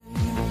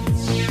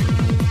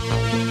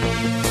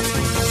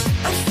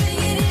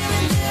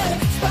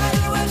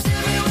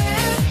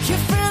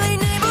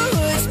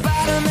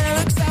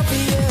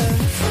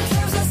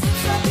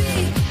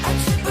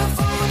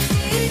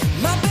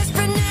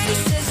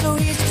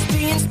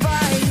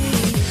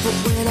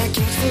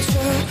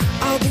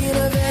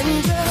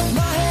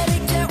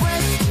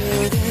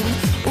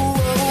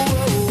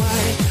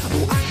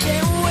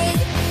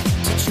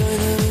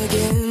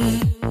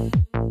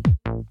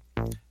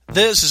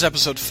This is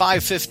episode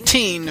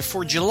 515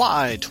 for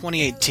July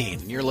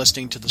 2018. You're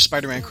listening to the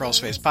Spider-Man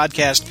Crawlspace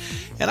podcast,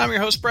 and I'm your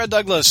host, Brad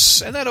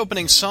Douglas. And that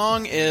opening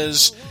song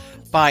is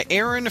by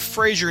Aaron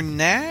Fraser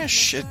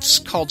Nash. It's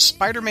called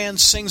Spider-Man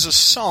Sings a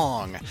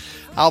Song.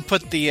 I'll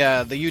put the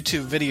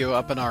YouTube video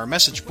up on our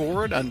message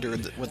board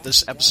with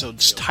this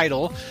episode's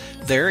title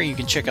there. You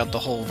can check out the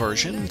whole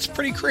version. It's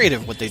pretty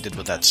creative what they did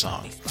with that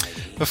song.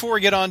 Before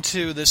we get on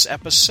to this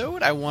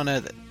episode, I want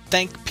to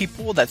thank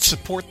people that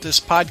support this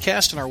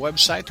podcast and our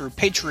website through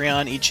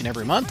Patreon each and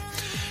every month.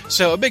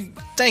 So a big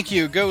thank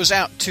you goes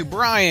out to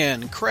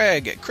Brian,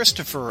 Craig,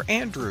 Christopher,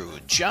 Andrew,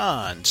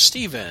 John,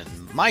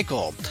 Stephen,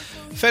 Michael,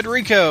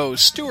 Federico,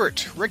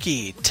 Stuart,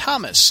 Ricky,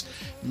 Thomas,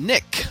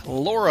 Nick,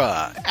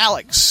 Laura,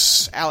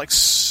 Alex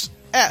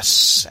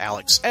S,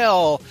 Alex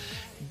L,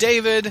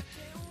 David,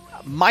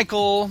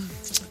 Michael,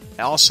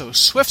 also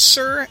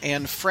Swiftsir,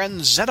 and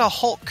friend Zeta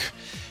Hulk.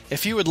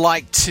 If you would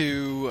like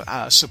to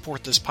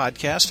support this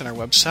podcast and our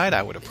website,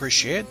 I would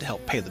appreciate it to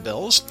help pay the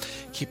bills,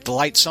 keep the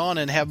lights on,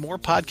 and have more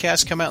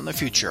podcasts come out in the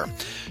future.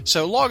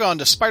 So log on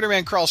to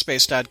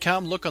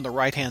SpidermanCrawlspace.com, look on the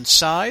right-hand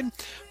side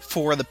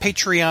for the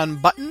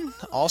Patreon button.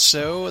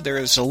 Also, there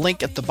is a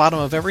link at the bottom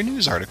of every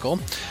news article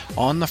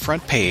on the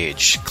front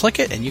page. Click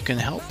it, and you can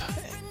help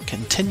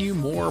continue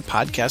more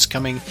podcasts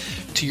coming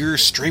to your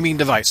streaming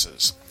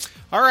devices.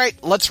 All right,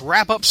 let's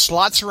wrap up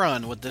Slots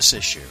Run with this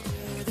issue.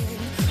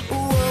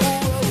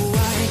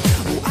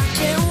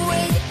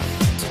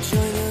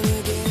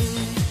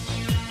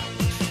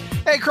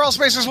 Hey, Crawl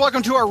Spacers,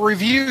 welcome to our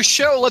review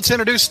show. Let's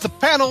introduce the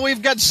panel.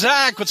 We've got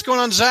Zach. What's going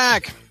on,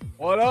 Zach?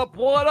 What up,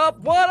 what up,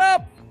 what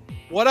up?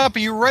 What up? Are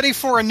you ready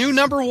for a new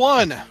number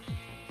one?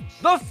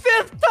 The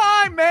fifth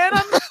time, man.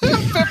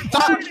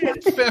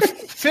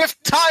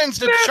 Fifth time's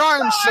the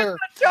charm, sir.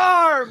 The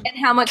charm. And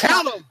how much?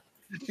 Count them.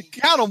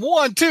 Count them.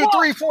 1, 2,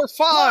 3, 4,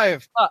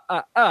 5.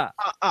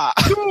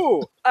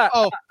 2.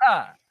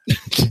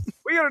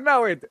 We gotta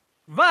know it.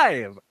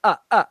 5.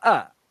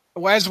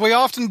 As we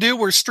often do,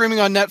 we're streaming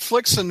on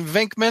Netflix, and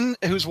Vinkman,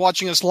 who's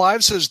watching us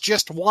live, says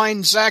just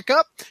wind Zach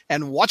up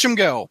and watch him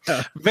go.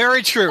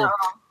 Very true.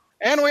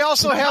 And we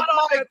also have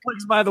Mike.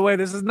 Netflix, by the way.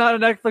 This is not a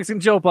Netflix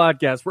and chill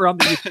podcast. We're on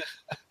the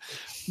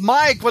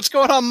Mike, what's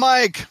going on,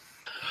 Mike?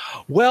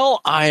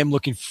 Well, I am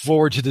looking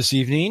forward to this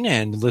evening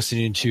and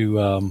listening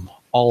to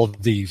all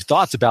of the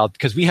thoughts about,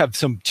 because we have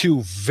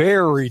two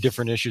very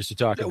different issues to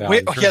talk about.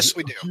 Yes,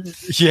 we do.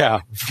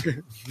 Yeah,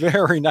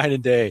 very night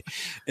and day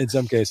in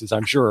some cases,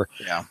 I'm sure.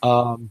 Yeah.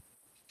 Well,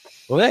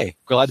 hey,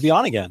 glad to be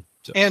on again.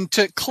 So. And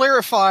to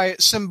clarify,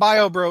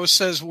 SymbioBro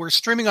says we're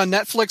streaming on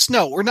Netflix.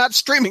 No, we're not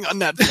streaming on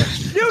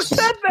Netflix. You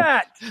said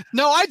that.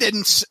 No, I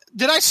didn't.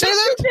 Did I say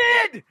that? You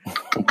did.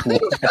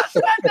 You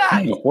said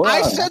that.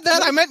 I said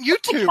that. I meant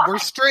YouTube. We're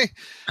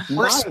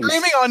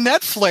streaming on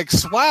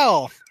Netflix.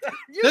 Wow.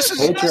 This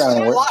is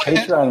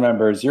Patreon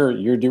members.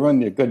 You're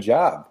doing a good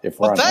job. If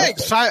we're on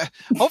thanks.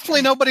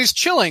 Hopefully nobody's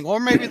chilling,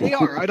 or maybe they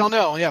are. I don't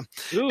know. Yeah.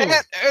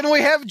 And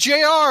we have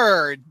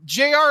JR.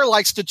 JR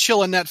likes to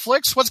chill on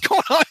Netflix. What's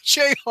going on,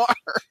 JR?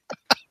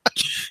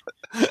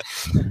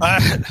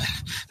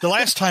 The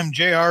last time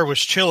JR was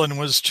chilling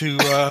was to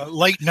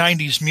late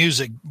 90s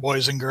music,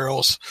 boys and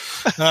girls.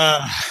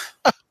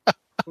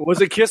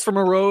 Was it Kiss from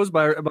a Rose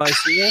by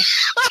Sia?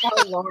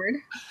 Oh, Lord.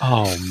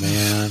 Oh,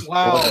 man.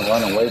 Wow. It wasn't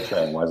Runaway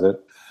Train, was it?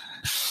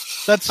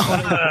 That's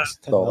funny.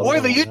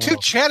 Boy, the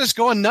YouTube chat is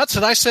going nuts,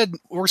 and I said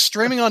we're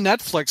streaming on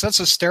Netflix. That's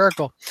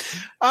hysterical.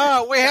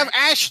 We have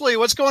Ashley.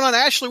 What's going on,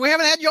 Ashley? We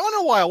haven't had you on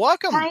in a while.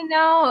 Welcome. I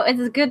know.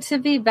 It's good to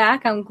be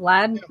back. I'm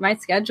glad my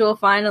schedule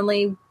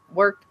finally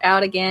worked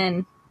out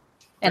again,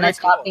 and I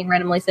stopped being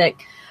randomly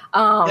sick.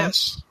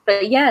 Yes.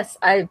 But yes,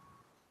 I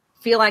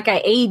feel like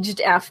I aged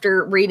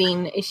after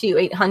reading issue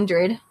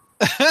 800. And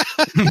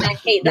I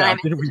hate that I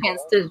missed the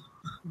chance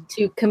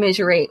to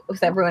commiserate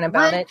with everyone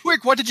about it.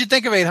 Quick, what did you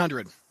think of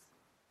 800?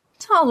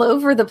 It's all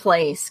over the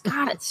place.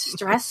 God, it's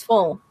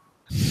stressful.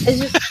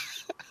 It's just,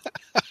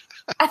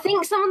 I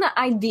think some of the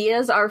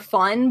ideas are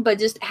fun, but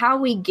just how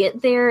we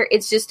get there,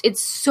 it's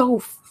so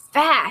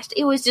fast.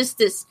 It was just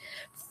this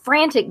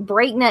frantic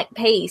breakneck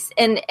pace,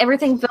 and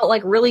everything felt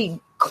like really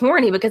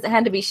corny because it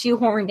had to be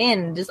shoehorned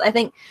in. Just, I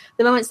think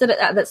the moment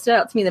that stood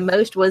out to me the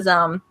most was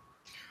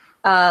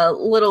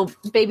little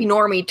baby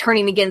Normie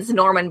turning against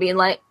Norman, being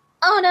like,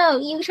 "Oh no,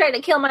 you tried to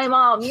kill my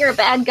mom. You're a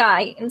bad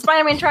guy." And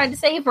Spider-Man tried to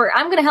save her.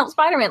 I'm going to help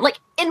Spider-Man. Like,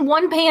 in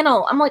one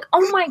panel. I'm like,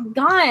 oh my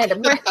God.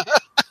 I'm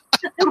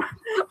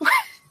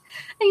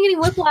getting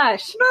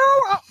whiplash. No,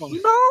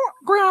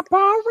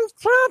 Grandpa, we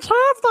can't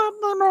have that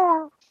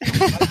anymore.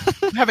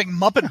 I'm having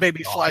Muppet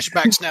Baby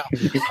flashbacks now.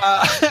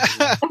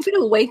 I'm going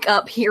to wake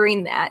up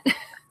hearing that.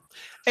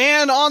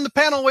 And on the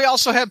panel, we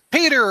also have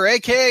Peter,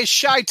 a.k.a.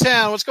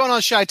 Chi-Town. What's going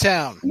on,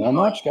 Chi-Town? Not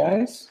much,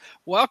 guys.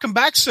 Welcome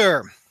back,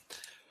 sir.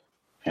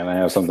 And I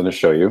have something to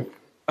show you.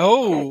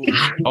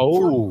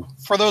 Oh.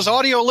 For those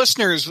audio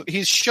listeners,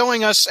 he's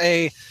showing us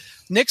a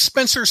Nick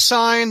Spencer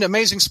signed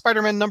Amazing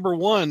Spider-Man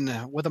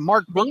 #1 with a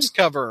Mark Brooks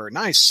cover.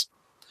 Nice.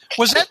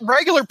 Was that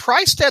regular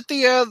priced at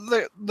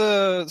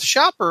the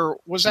shop, or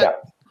was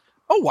that? Yeah.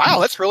 Oh, wow.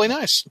 That's really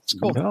nice. That's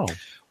cool. No.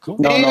 Cool.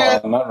 No,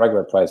 And- not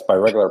regular price. By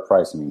regular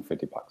price, I mean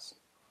 $50.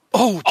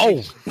 Oh, Oh,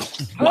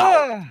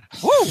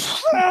 woo.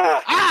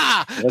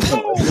 Ah!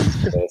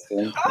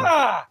 Listen,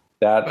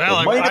 that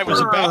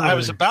Well, I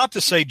was about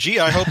to say, gee,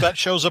 I hope that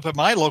shows up at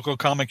my local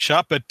comic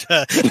shop, but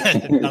no,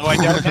 I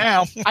don't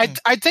now.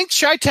 I think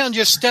Chi-Town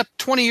just stepped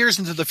 20 years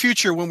into the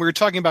future when we were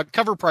talking about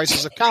cover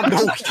prices of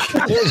comics.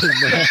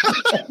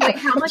 Wait,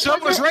 how much So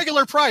it was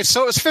regular price.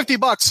 So it was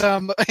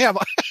 $50. Yeah.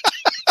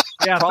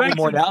 Yeah, probably thanks,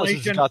 more now since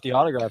inflation. it's got the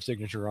autograph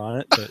signature on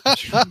it. But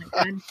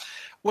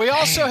We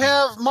also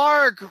have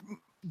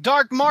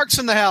Dark Mark's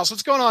in the house.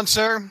 What's going on,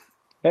 sir?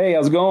 Hey,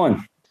 how's it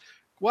going?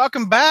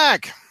 Welcome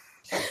back.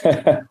 I'm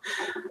I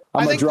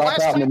gonna think drop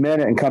last out in a time-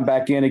 minute and come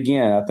back in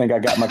again. I think I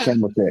got my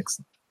camera fixed.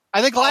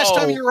 I think last Oh.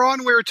 time you were on,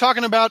 we were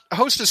talking about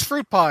Hostess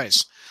fruit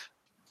pies.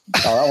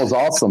 Oh, that was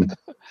awesome.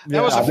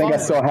 That was a I think fun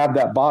I still have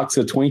that box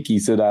of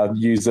Twinkies that I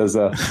use as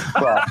a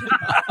prop.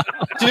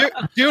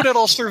 Dude,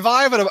 it'll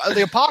survive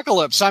the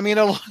apocalypse. I mean,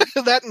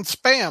 that and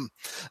spam.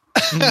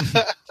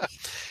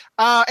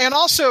 And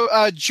also,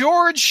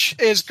 George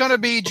is going to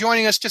be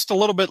joining us just a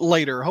little bit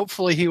later.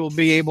 Hopefully, he will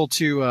be able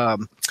to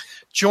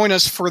join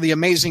us for the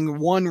Amazing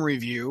One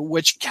review,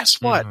 which, guess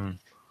what?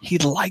 He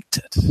liked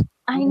it.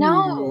 I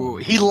know. Ooh,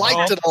 he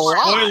liked it a lot.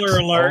 Spoiler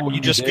alert! Oh, you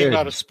you just did. gave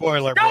out a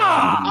spoiler.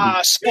 boy.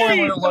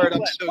 Spoiler alert.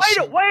 I'm so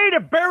sorry. Way to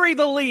bury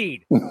the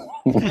lead.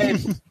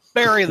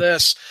 Bury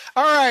this.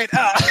 All right.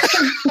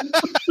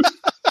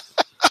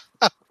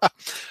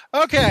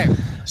 Okay.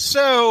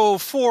 So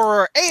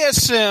for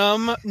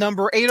ASM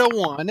number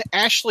 801,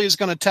 Ashley is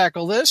going to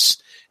tackle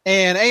this.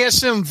 And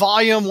ASM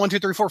volume 1, 2,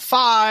 3, 4,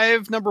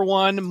 5, number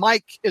 1,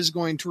 Mike is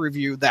going to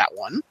review that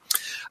one.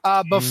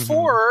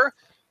 Before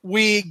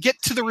we get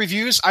to the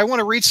reviews, I want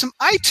to read some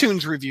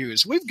iTunes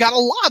reviews. We've got a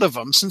lot of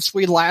them since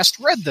we last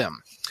read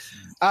them.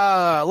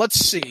 Let's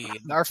see.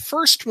 Our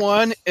first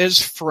one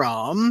is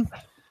from...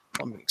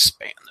 Let me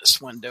expand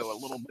this window a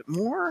little bit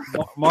more.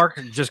 Mark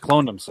just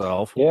cloned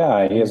himself.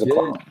 Yeah, he has a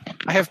clone.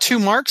 I have 2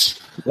 marks.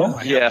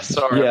 Yeah,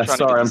 sorry.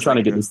 I'm trying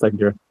to get this thing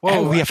here.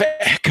 and we have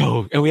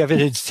Echo, and we have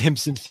it in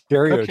Simpson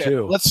stereo Okay,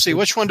 too. let's see.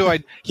 Which one do I...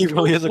 He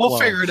really is a We'll clone.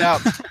 figure it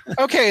out.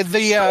 Okay,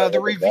 the That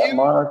review...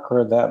 mark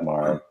or that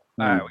mark?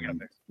 All right, we got to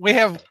fix. We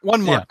have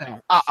 1 mark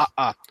now.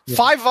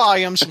 5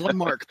 volumes, 1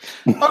 mark.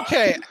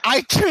 Okay,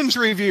 iTunes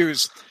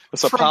reviews.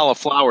 It's a pile of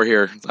flour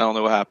here. I don't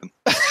know what happened.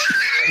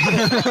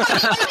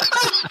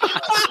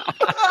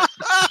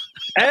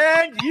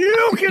 And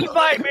you can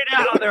bite me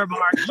down there,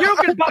 Mark. You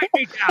can bite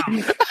me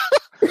down.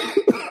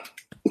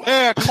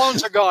 Yeah,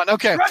 clones are gone.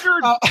 Okay.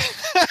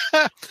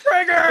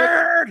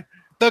 Triggered.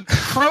 The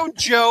Crow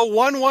Joe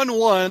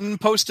 111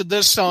 posted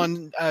this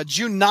on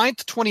June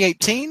 9th,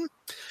 2018.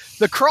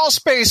 The Crawl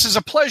Space is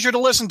a pleasure to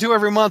listen to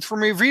every month,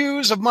 from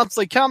reviews of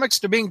monthly comics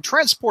to being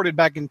transported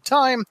back in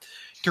time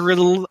to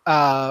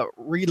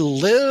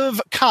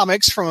relive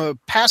comics from a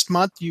past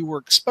month you were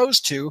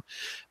exposed to.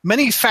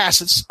 Many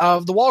facets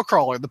of the wall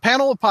crawler. The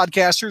panel of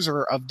podcasters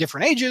are of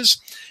different ages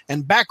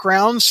and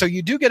backgrounds, so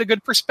you do get a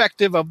good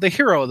perspective of the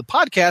hero. The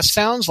podcast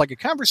sounds like a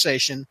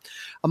conversation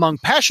among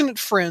passionate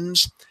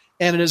friends,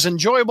 and it is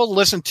enjoyable to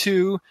listen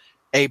to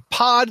a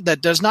pod that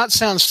does not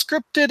sound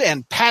scripted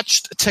and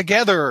patched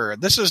together.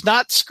 This is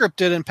not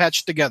scripted and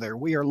patched together.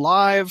 We are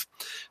live.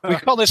 We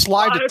call this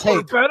live to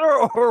tape. Better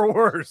or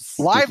worse?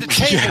 Live to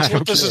tape Yeah, is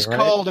what this okay, is right.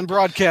 called in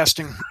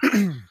broadcasting.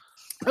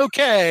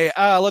 Okay,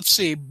 let's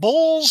see.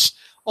 Bulls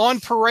on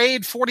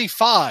Parade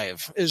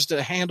 45 is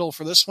the handle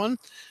for this one.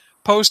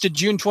 Posted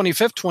June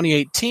 25th,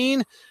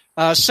 2018.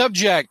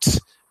 Subject,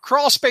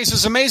 Crawl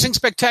Space's amazing,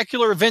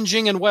 spectacular,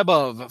 avenging, and web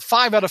of.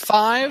 5 out of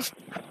 5.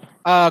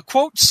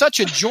 Quote, such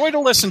a joy to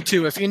listen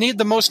to. If you need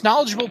the most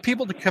knowledgeable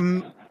people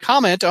to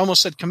comment, I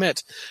almost said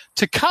commit,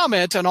 to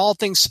comment on all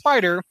things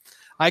Spider,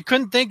 I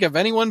couldn't think of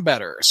anyone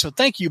better. So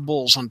thank you,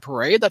 Bulls on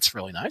Parade. That's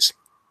really nice.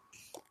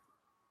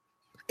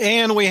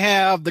 And we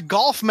have the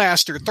Golf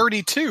Master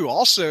 32,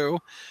 also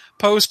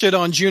posted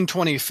on June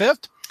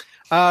 25th.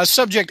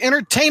 Subject,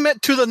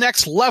 entertainment to the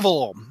next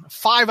level.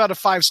 5 out of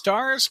 5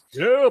 stars.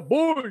 Yeah,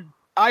 boy.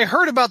 I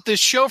heard about this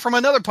show from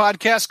another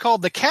podcast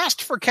called The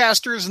Cast for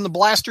Casters and the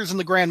Blasters and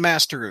the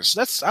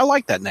Grandmasters. I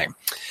like that name.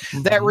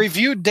 That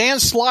reviewed Dan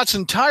Slott's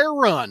entire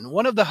run.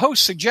 One of the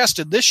hosts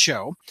suggested this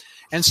show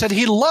and said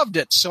he loved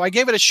it, so I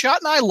gave it a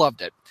shot and I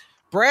loved it.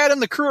 Brad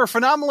and the crew are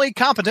phenomenally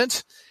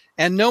competent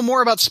and know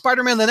more about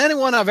Spider-Man than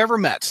anyone I've ever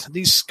met.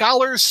 These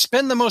scholars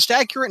spin the most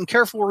accurate and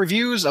careful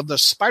reviews of the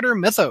Spider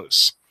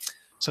mythos.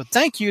 So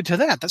thank you to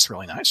that. That's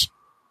really nice.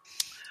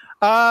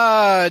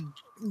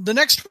 The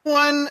next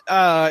one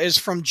is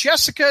from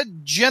Jessica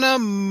Jenna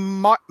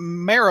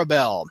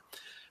Maribel.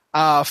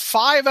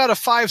 5 out of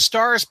 5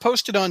 stars,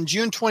 posted on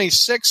June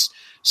 26th.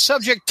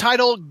 Subject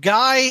title,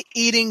 Guy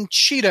Eating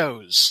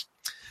Cheetos.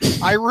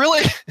 I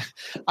really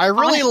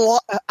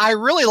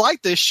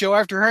like this show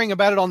after hearing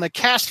about it on the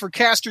Cast for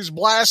Casters,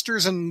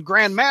 Blasters, and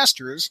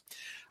Grandmasters.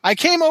 I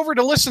came over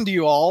to listen to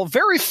you all.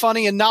 Very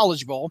funny and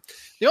knowledgeable.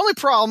 The only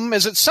problem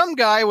is that some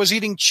guy was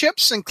eating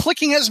chips and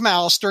clicking his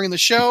mouse during the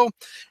show,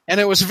 and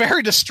it was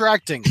very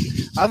distracting.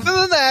 Other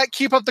than that,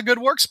 keep up the good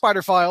work,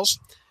 Spider Files.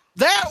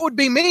 That would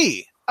be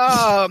me.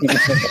 Our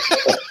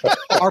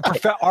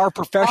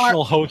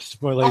professional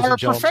host, my ladies Our and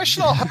gentlemen.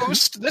 professional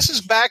host. This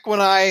is back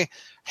when I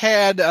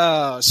had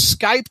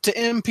Skype to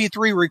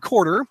MP3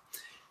 recorder,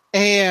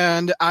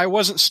 and I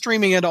wasn't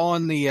streaming it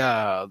on the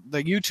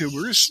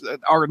YouTubers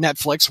or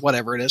Netflix,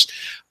 whatever it is.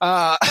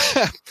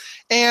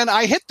 And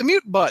I hit the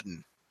mute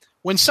button.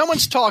 When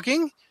someone's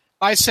talking,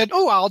 I said,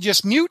 "Oh, I'll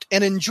just mute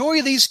and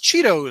enjoy these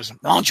Cheetos."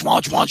 Munch,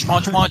 munch, munch,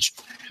 munch, munch.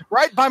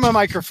 Right by my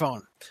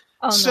microphone.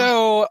 Oh, no.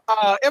 So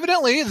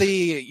evidently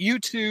the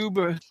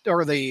YouTube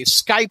or the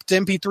Skyped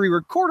MP3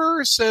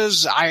 recorder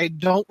says, "I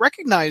don't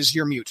recognize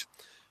your mute."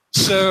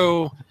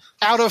 So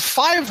out of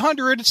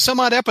 500 some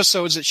odd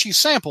episodes that she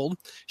sampled,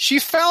 she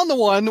found the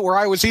one where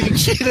I was eating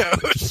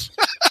Cheetos.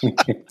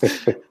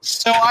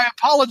 So I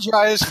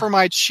apologize for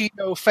my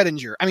Cheeto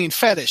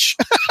fetish.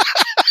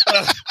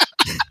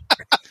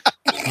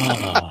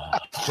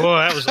 Boy,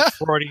 that was a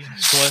Freudian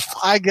slip.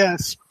 I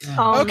guess.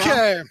 Oh,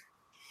 Okay.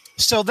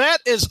 So that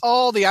is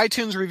all the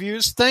iTunes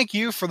reviews. Thank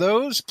you for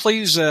those.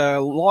 Please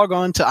log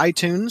on to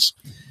iTunes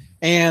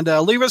and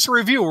leave us a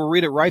review. We'll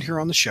read it right here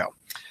on the show.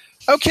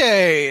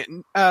 Okay.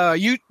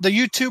 The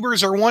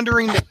YouTubers are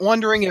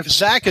wondering if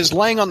Zach is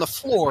laying on the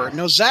floor.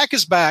 No, Zach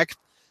is back.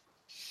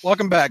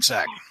 Welcome back,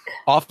 Zach.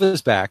 Off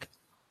his back.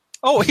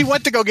 Oh, he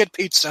went to go get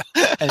pizza.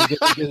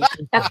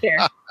 That's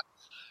fair.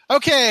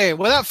 Okay,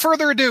 without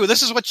further ado,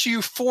 this is what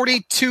you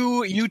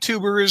 42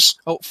 YouTubers...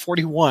 Oh,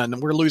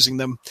 41. We're losing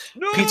them.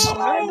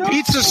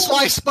 Pizza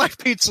slice by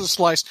pizza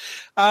slice.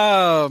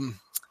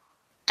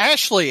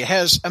 Ashley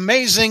has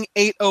Amazing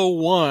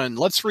 801.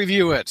 Let's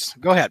review it.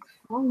 Go ahead.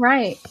 All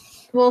right.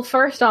 Well,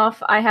 first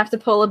off, I have to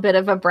pull a bit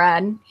of a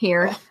Brad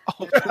here.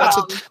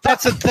 Oh,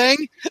 that's a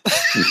thing?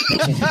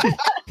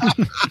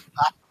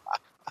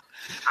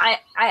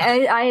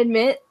 I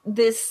admit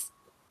this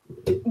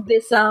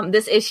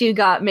issue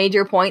got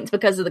major points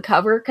because of the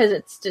cover, because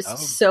it's just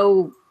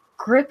so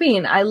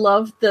gripping. I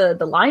love the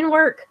line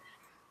work.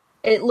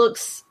 It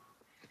looks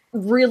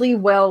really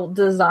well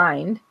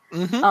designed.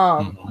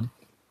 Mm-hmm.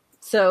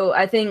 So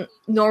I think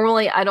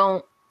normally I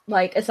don't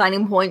like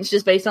assigning points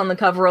just based on the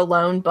cover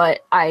alone,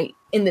 but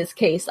in this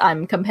case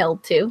I'm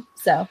compelled to.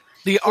 So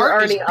the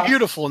art is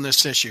beautiful in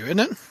this issue, isn't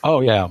it? Oh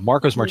yeah,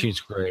 Marcos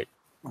Martin's great.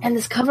 And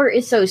this cover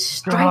is so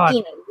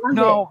striking. I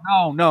love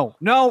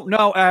it.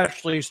 No,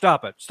 Ashley,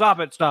 stop it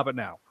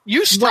now.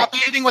 You stop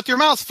eating with your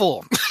mouth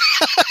full.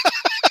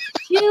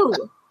 Chew.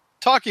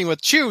 Talking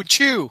with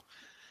chew.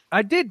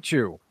 I did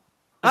chew.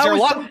 Is there a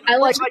lot? I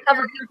like the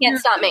cover. You can't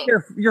stop me.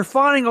 You're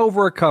fawning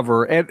over a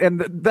cover, and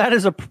that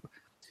is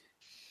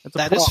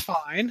That is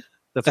fine.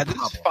 That's That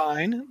is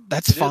fine.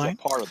 That's It fine. is a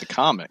part of the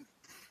comic.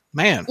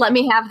 Man. Let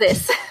me have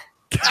this.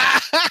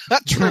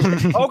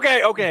 True.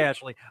 Okay,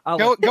 Ashley.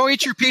 Go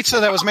eat your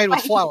pizza that was made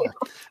with flour.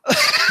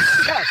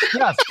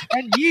 yes,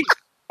 and yeast,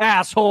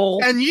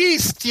 asshole. And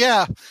yeast,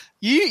 yeah.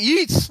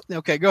 Yeast.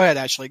 Okay, go ahead,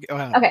 Ashley. Go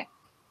ahead. Okay.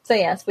 So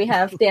yes, we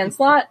have Dan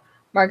Slott,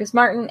 Marcus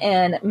Martin,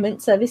 and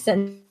Muntza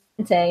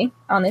Vicente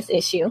on this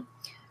issue.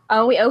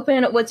 We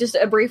open with just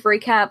a brief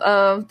recap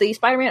of the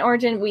Spider-Man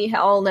origin we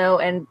all know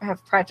and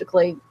have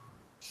practically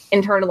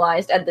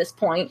internalized at this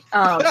point.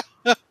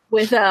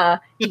 With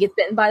he gets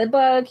bitten by the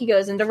bug, he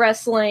goes into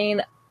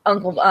wrestling.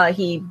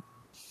 He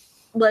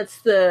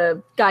lets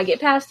the guy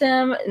get past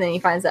him, and then he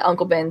finds that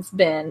Uncle Ben's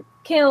been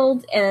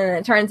killed, and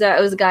it turns out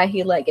it was a guy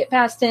he let get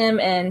past him,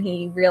 and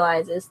he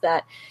realizes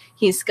that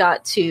he's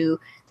got to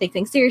take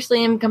things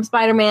seriously and become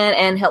Spider-Man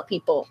and help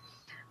people.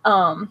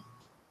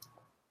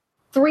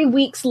 3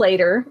 weeks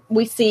later,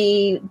 we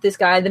see this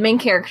guy, the main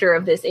character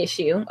of this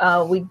issue,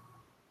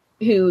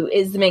 who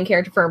is the main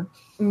character for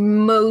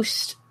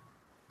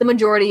the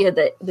majority of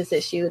this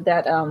issue,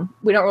 that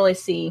we don't really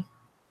see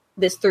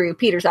this through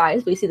Peter's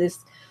eyes. We see this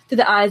through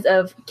the eyes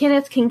of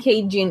Kenneth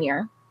Kincaid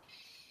Jr.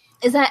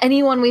 Is that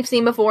anyone we've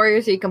seen before, or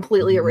is he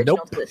completely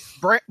original to this?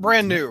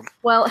 Brand new.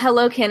 Well,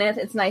 hello, Kenneth.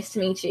 It's nice to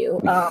meet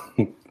you.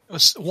 It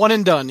was one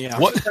and done, yeah.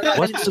 What's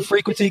the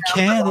frequency?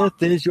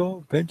 Kenneth is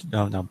your pension.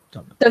 No.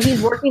 So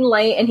he's working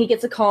late, and he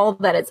gets a call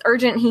that it's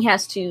urgent. He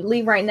has to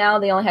leave right now.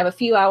 They only have a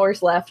few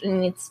hours left,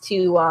 and it's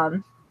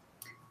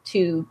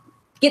to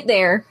get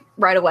there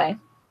right away.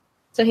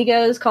 So he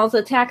goes, calls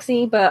a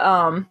taxi,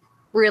 but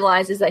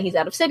realizes that he's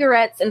out of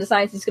cigarettes and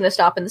decides he's going to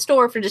stop in the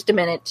store for just a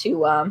minute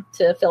to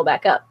fill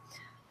back up.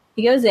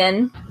 He goes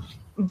in,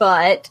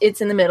 but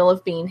it's in the middle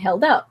of being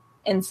held up.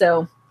 And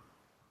so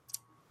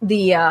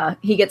he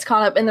gets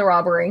caught up in the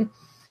robbery.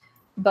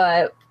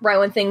 But right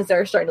when things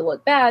are starting to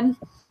look bad,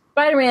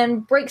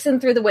 Spider-Man breaks in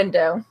through the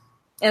window.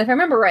 And if I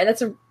remember right,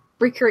 that's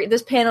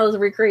this panel is a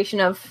recreation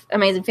of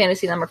Amazing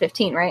Fantasy number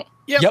 15, right?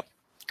 Yep.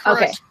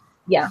 Correct. Okay.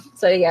 Yeah.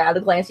 So yeah, at a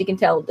glance you can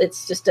tell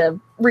it's just a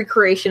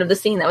recreation of the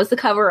scene that was the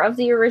cover of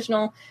the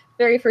original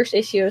very first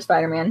issue of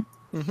Spider-Man.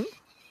 Mm-hmm.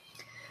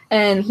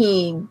 And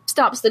he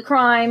stops the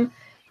crime.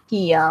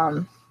 He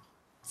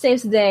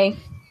saves the day,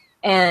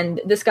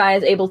 and this guy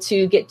is able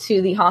to get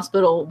to the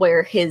hospital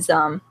where he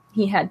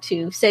had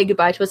to say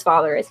goodbye to his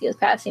father as he was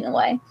passing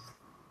away.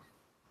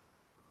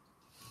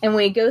 And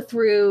we go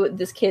through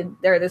this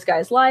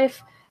guy's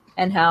life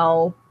and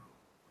how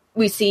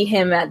we see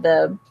him at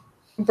the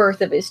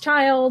birth of his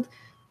child,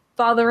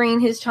 fathering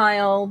his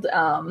child,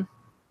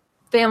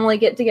 family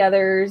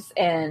get-togethers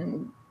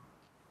and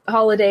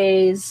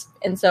holidays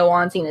and so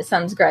on, seeing his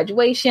son's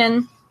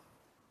graduation,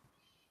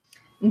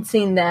 and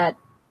seeing that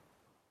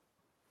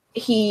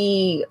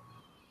he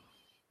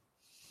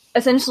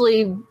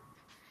essentially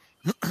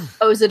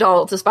owes it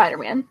all to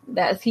Spider-Man.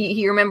 That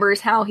he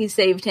remembers how he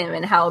saved him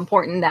and how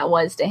important that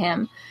was to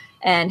him,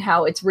 and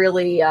how it's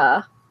really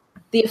the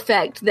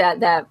effect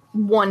that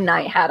one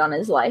night had on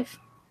his life.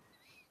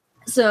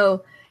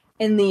 So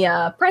in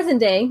the present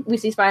day, we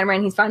see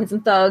Spider-Man. He's finding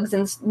some thugs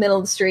in the middle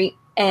of the street,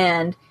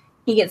 and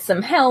he gets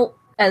some help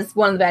as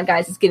one of the bad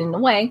guys is getting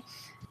away.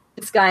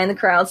 This guy in the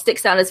crowd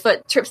sticks out his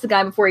foot, trips the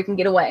guy before he can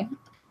get away.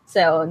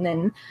 So, and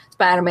then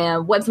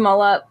Spider-Man webs them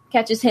all up,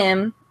 catches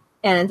him,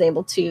 and is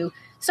able to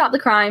stop the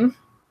crime.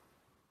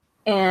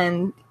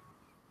 And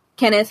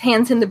Kenneth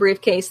hands him the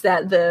briefcase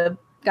that the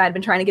guy had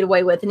been trying to get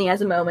away with, and he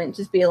has a moment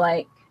just be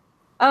like,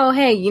 oh,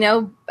 hey, he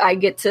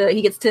gets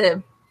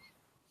to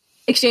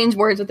exchange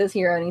words with this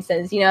hero, and he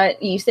says, you know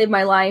what, you saved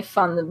my life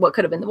on what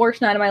could have been the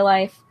worst night of my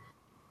life.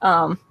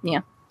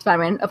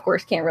 Spider-Man, of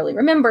course, can't really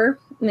remember,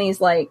 and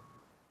he's like,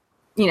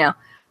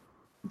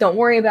 don't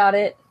worry about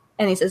it.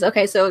 And he says,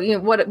 okay, so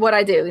what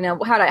I do,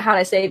 how'd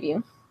I save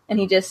you? And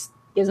he just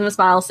gives him a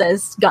smile,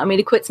 says, got me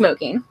to quit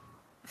smoking.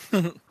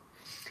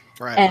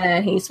 Right.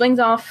 And he swings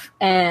off,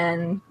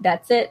 and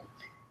that's it.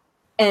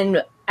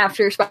 And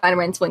after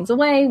Spider-Man swings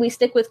away, we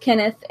stick with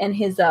Kenneth, and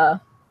his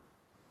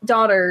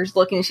daughter's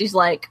looking, she's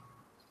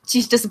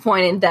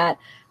disappointed that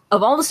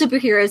of all the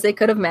superheroes they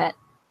could have met,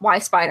 why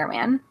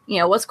Spider-Man?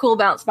 What's cool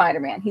about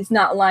Spider-Man? He's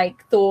not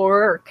like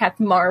Thor or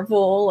Captain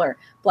Marvel or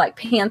Black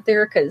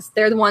Panther, because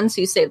they're the ones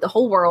who saved the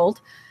whole world,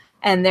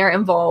 and they're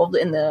involved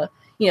in the,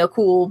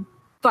 cool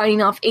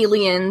fighting off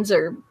aliens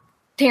or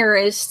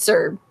terrorists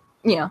or,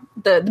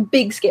 the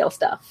big scale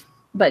stuff.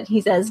 But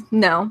he says,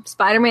 no,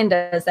 Spider-Man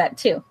does that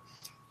too.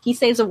 He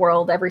saves the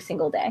world every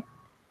single day.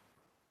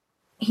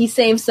 He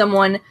saves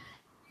someone.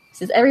 He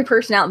says every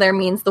person out there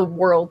means the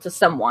world to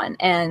someone,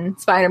 and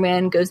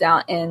Spider-Man goes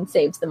out and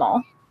saves them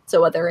all.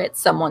 So whether it's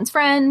someone's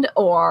friend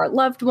or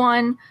loved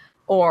one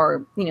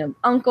or,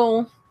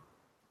 uncle,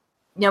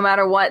 no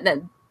matter what, that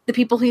the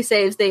people he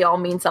saves, they all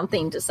mean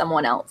something to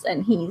someone else,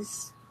 and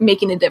he's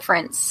making a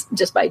difference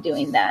just by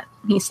doing that.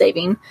 He's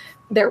saving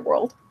their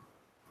world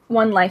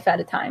one life at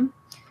a time.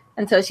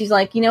 And so she's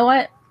like, you know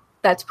what?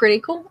 That's pretty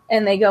cool.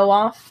 And they go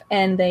off,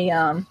 and they,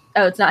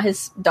 it's not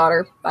his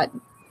daughter, but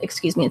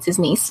excuse me, it's his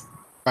niece.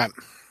 Right.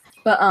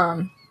 But,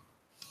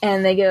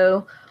 and they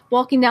go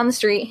walking down the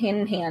street hand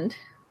in hand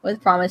with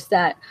the promise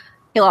that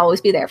he'll always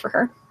be there for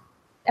her,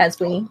 as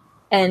we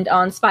end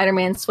on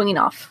Spider-Man swinging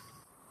off.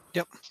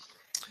 Yep.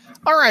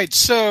 All right,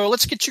 so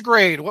let's get your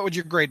grade. What would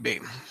your grade be?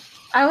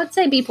 I would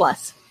say B+. B+,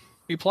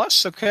 okay.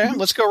 Mm-hmm.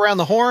 Let's go around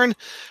the horn.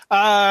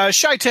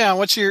 Chi-Town,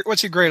 what's your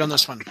grade on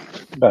this one?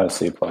 About a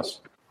C+.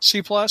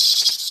 C+.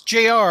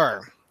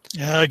 JR.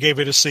 Yeah, I gave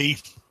it a C.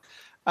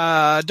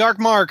 Dark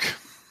Mark.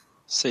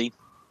 C.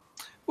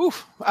 Ooh.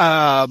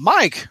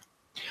 Mike.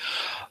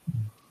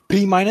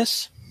 B-.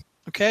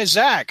 Okay,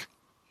 Zach.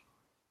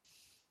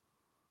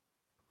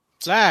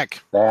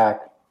 Back.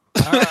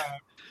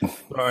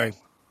 Sorry.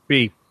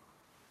 B.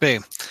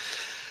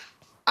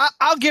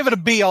 I'll give it a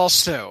B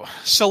also.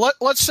 So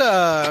let's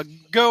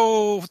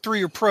go through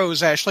your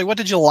pros, Ashley. What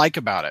did you like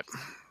about it?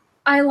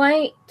 I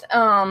liked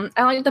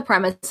the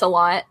premise a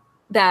lot.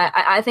 That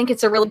I think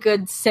it's a really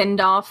good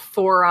send-off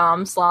for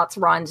Slot's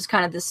run. Just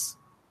kind of this,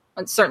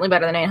 it's certainly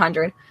better than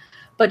 800,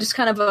 but just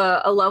kind of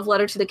a love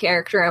letter to the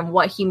character and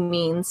what he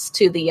means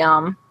to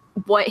the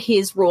what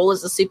his role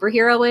as a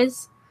superhero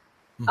is.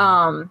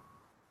 Mm-hmm.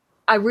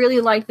 I really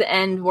like the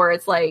end where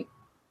it's like,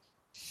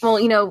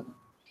 well,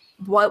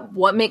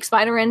 what makes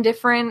Spider-Man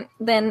different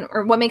than,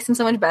 or what makes him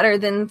so much better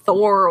than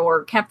Thor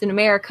or Captain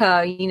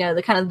America?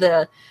 The kind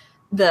of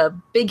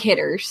the big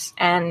hitters,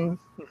 and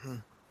mm-hmm.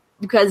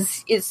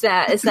 because it's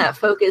that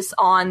focus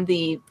on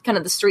the kind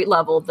of the street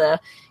level.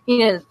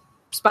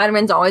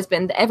 Spider-Man's always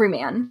been the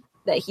everyman,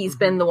 that he's mm-hmm.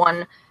 been the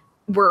one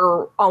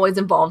we're always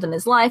involved in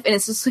his life, and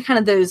it's just kind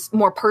of those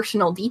more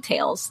personal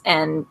details.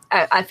 And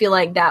I feel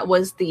like that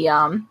was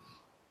the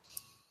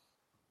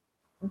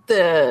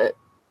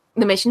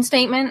mission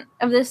statement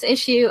of this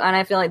issue, and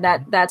I feel like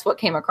that's what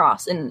came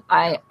across, and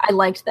I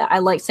liked that. I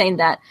liked saying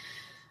that,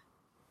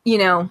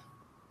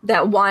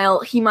 that while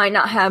he might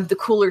not have the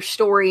cooler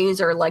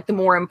stories or like the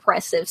more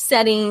impressive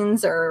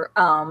settings or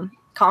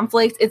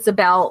conflicts, it's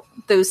about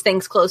those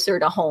things closer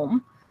to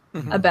home,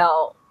 mm-hmm.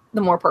 about the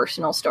more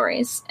personal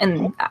stories,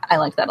 and I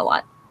like that a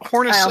lot.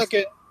 Hornet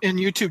Second in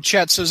YouTube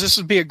chat says this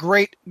would be a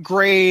great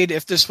grade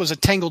if this was a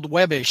Tangled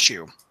Web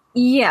issue.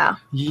 Yeah.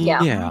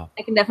 I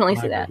can definitely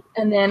see that.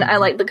 And then I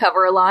like the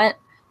cover a lot.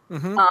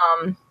 Mm-hmm.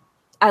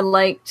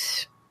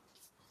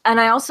 And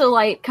I also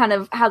like kind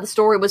of how the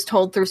story was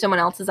told through someone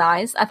else's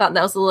eyes. I thought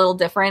that was a little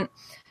different.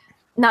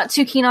 Not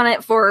too keen on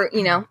it for,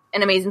 an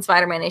Amazing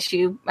Spider-Man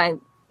issue. I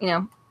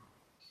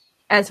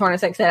as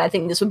Hornacek said, I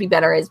think this would be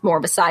better as more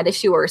of a side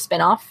issue or a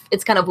spinoff.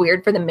 It's kind of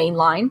weird for the main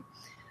line.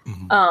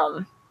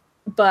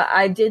 But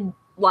I did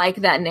like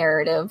that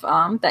narrative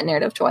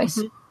choice.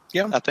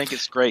 Yeah. I think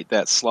it's great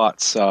that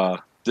Slott's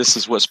This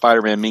Is What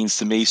Spider-Man Means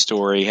to Me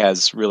story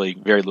has really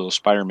very little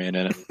Spider-Man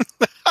in it.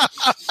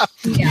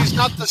 He's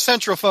not the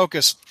central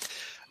focus.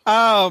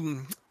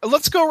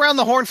 Let's go around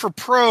the horn for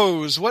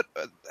pros.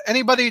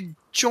 Anybody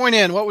join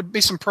in? What would be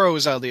some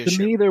pros out of the issue?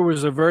 To me, there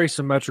was a very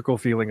symmetrical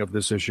feeling of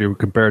this issue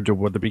compared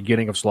to the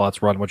beginning of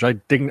Slott's run, which I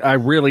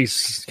really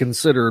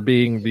consider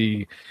being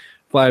the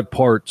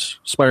 5-part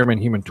Spider-Man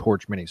Human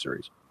Torch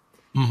miniseries.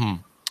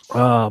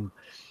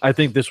 I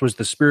think this was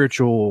the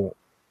spiritual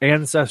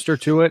ancestor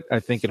to it. I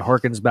think it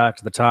harkens back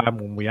to the time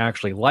when we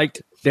actually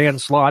liked Dan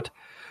Slott.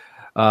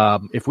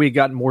 If we had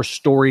gotten more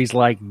stories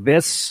like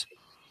this,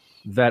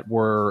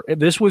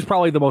 this was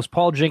probably the most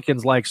Paul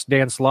Jenkins likes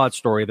Dan Slott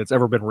story that's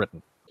ever been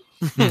written.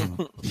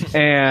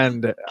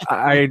 And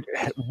I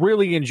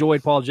really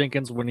enjoyed Paul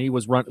Jenkins when he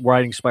was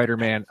writing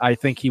Spider-Man. I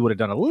think he would have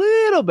done a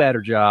little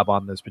better job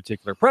on this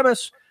particular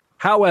premise.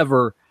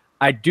 However,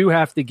 I do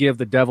have to give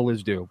the devil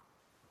his due.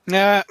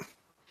 Nah.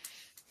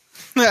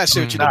 I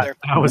see what you did there.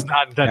 That was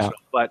not intentional,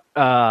 but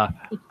I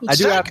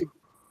do have to.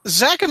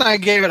 Zach and I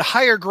gave it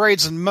higher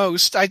grades than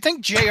most. I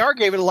think JR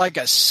gave it like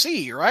a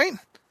C, right?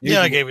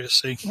 Yeah, I gave it a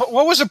C.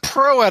 What was a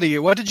pro out of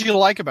you? What did you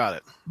like about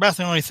it? About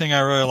the only thing I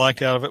really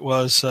liked out of it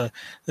was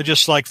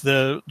just like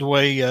the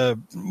way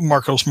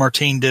Marcos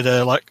Martin did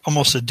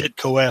almost a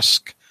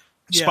Ditko-esque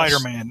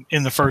Spider-Man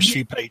in the first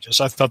few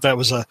pages. I thought that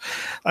was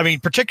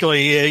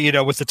particularly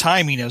with the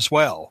timing as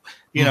well.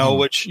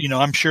 Which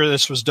I'm sure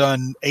this was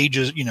done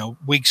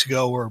weeks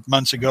ago or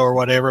months ago or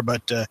whatever,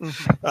 but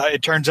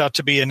it turns out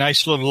to be a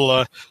nice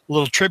little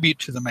tribute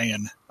to the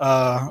man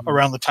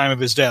around the time of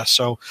his death.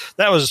 So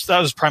that was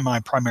probably my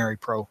primary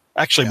pro.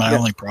 Actually, my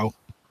only pro.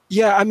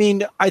 Yeah, I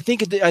mean, I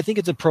think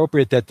it's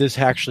appropriate that this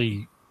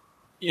actually,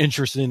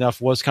 interesting enough,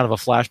 was kind of a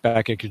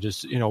flashback. It could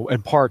just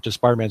in part to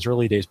Spider-Man's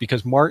early days,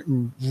 because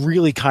Martin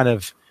really kind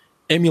of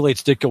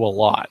emulates Ditko a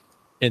lot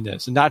in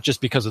this, and not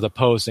just because of the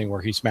pose thing where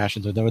he smashed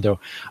into the window,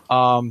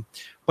 but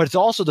it's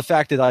also the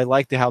fact that I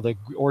like how the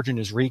origin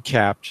is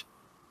recapped,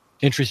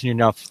 interesting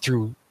enough,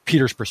 through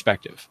Peter's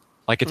perspective.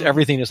 Like it's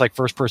everything is like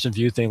first person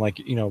view thing.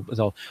 Like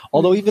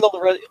although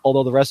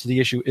the rest of the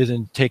issue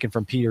isn't taken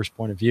from Peter's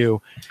point of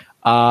view,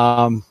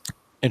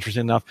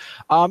 interesting enough.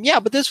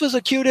 But this was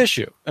a cute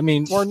issue. I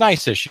mean, or a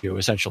nice issue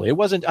essentially. It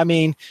wasn't. I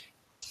mean,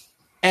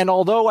 and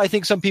although I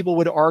think some people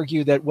would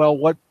argue that, well,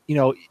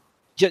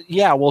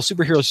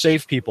 superheroes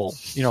save people.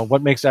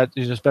 What makes that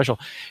special?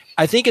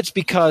 I think it's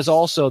because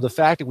also the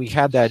fact that we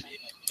had that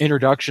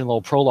introduction,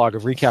 little prologue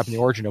of recapping the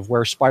origin of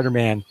where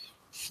Spider-Man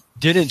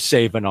didn't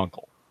save an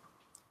uncle,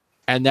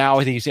 and now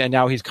he's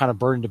kind of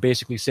burdened to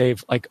basically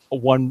save like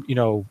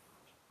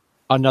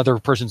another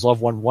person's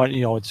loved one,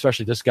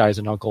 especially this guy's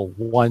an uncle,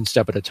 one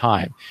step at a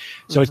time.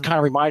 So it's kind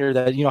of a reminder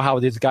that how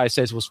this guy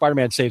says, well,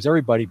 Spider-Man saves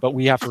everybody, but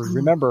we have to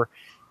remember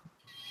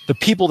the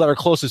people that are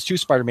closest to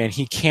Spider-Man,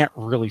 he can't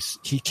really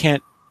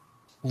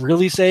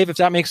save, if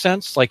that makes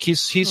sense. Like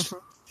he's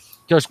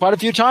there's quite a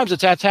few times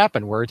that's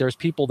happened where there's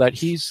people that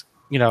he's,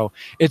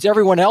 it's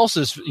everyone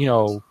else's,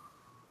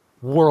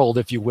 world,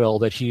 if you will,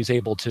 that he's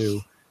able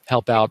to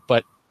help out.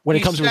 But when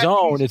it comes to his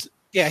own,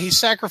 he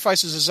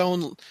sacrifices his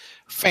own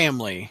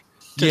family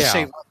to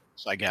save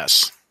others, I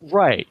guess.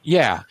 Right.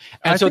 Yeah.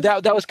 And so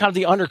that was kind of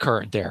the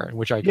undercurrent there,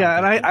 which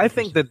I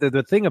think that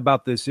the thing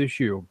about this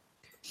issue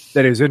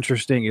that is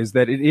interesting is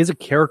that it is a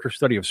character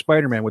study of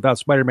Spider-Man without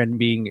Spider-Man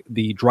being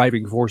the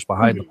driving force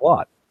behind the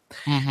plot.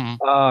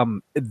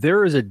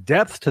 There is a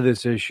depth to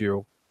this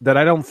issue that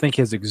I don't think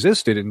has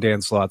existed in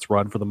Dan Slott's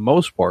run for the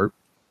most part.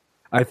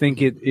 I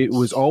think it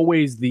was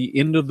always the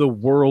end of the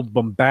world,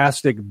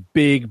 bombastic,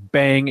 big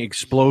bang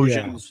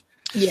explosions.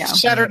 Yeah.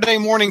 Saturday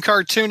morning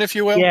cartoon, if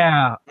you will.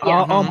 Yeah.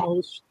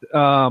 Almost.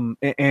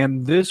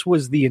 And this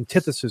was the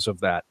antithesis of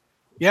that.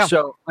 Yeah.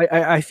 So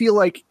I feel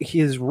like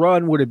his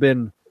run would have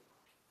been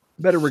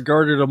better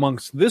regarded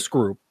amongst this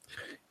group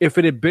if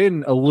it had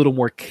been a little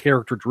more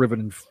character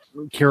driven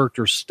and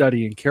character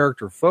study and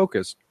character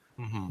focused.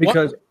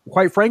 Because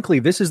quite frankly,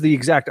 this is the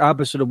exact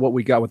opposite of what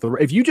we got with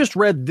if you just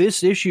read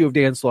this issue of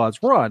Dan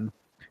Slott's run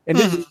and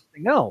did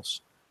nothing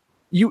else,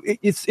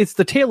 it's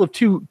the tale of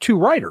two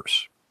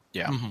writers.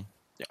 Yeah.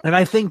 And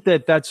I think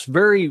that's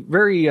very,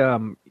 very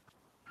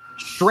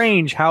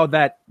strange how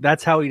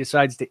that's how he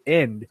decides to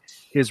end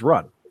his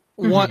run.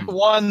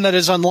 One that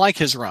is unlike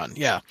his run.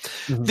 Yeah.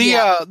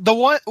 The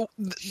one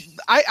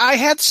I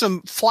had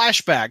some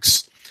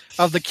flashbacks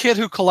of the kid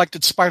who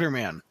collected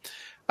Spider-Man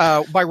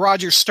by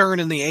Roger Stern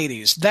in the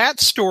 80s. That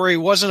story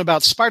wasn't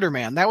about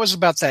Spider-Man. That was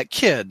about that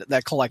kid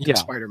that collected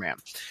Spider-Man.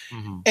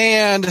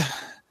 And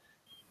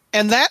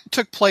that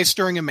took place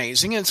during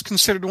Amazing, and it's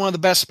considered one of the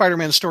best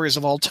Spider-Man stories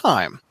of all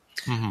time.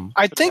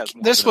 I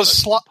think this was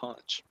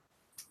Slott.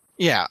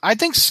 Yeah, I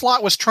think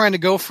Slott was trying to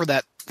go for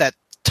that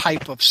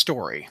type of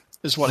story.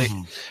 Is what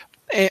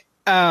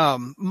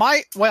I'm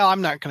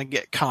not going to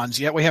get cons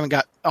yet. We haven't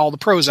got all the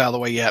pros out of the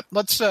way yet.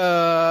 Let's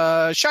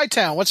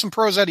Chi-Town, what's some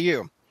pros out of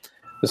you?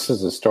 This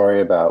is a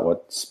story about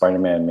what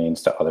Spider-Man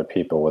means to other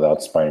people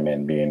without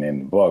Spider-Man being in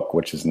the book,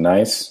 which is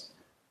nice.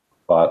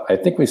 But I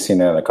think we've seen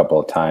that a couple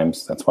of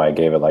times. That's why I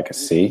gave it like a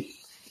C.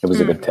 It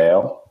was a good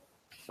tale,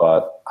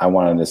 but I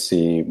wanted to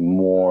see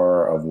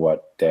more of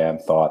what Dan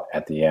thought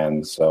at the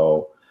end.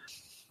 So,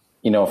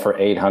 for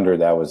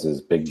 800, that was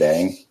his big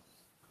bang.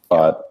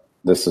 But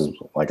this is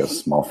like a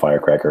small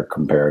firecracker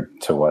compared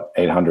to what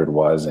 800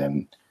 was.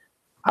 And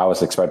I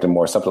was expecting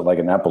more, something like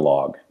an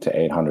epilogue to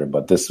 800.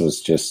 But this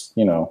was just,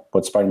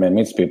 what Spider-Man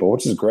means to people,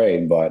 which is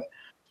great. But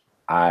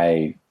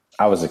I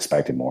was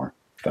expecting more.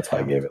 That's why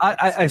I gave it.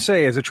 I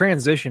say as a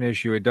transition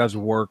issue, it does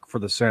work for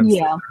the sense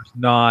that there's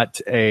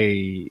not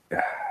a.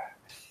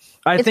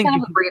 It's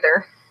kind of a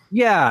breather.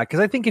 Yeah, because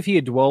I think if he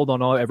had dwelled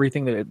on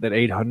everything that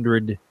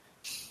 800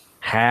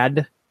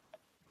 had,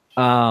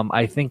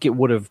 I think it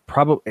would have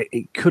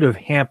it could have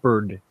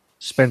hampered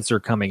Spencer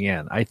coming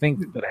in. I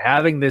think that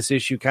having this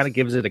issue kind of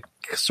gives it a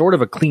sort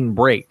of a clean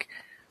break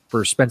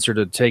for Spencer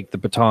to take the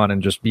baton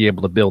and just be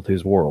able to build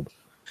his world.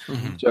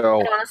 Mm-hmm.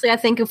 So honestly, I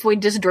think if we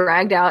just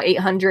dragged out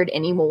 800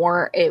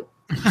 anymore, it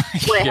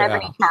wouldn't have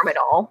any charm at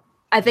all.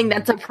 I think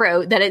that's a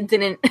pro that it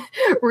didn't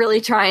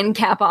really try and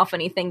cap off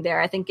anything there.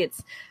 I think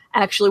it's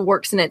actually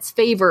works in its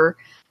favor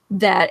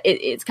that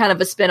it's kind of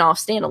a spin-off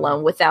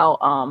standalone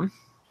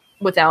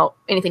without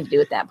anything to do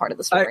with that part of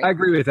the story. I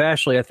agree with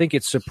Ashley. I think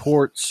it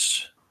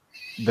supports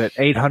that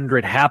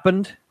 800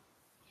 happened,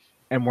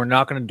 and we're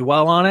not going to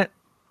dwell on it,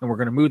 and we're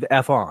going to move the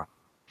F on.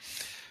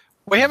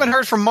 We haven't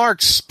heard from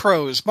Mark's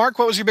pros. Mark,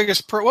 what was your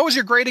biggest pro? What was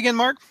your grade again,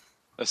 Mark?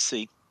 A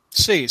C.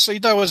 C. So you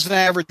thought it was an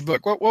average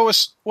book.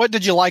 What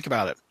did you like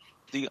about it?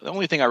 The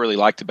only thing I really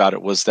liked about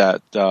it was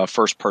that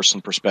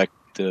first-person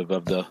perspective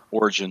of the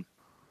origin.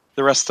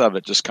 The rest of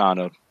it just kind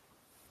of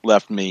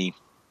left me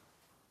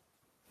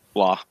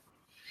blah.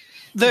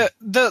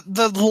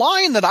 The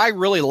line that I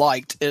really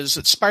liked is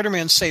that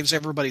Spider-Man saves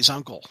everybody's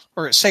uncle,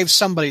 or it saves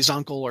somebody's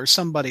uncle or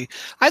somebody.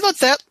 I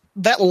thought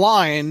that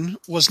line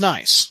was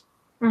nice.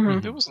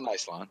 Mm-hmm. It was a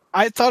nice line.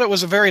 I thought it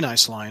was a very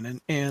nice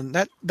line,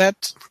 and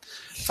that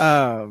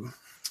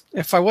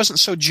if I wasn't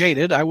so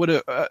jaded, I would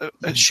have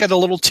shed a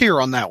little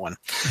tear on that one.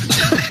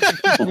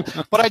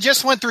 But I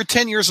just went through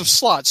 10 years of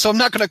Slott, so I'm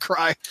not going to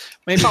cry.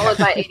 Maybe followed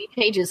by 80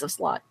 pages of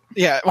Slott.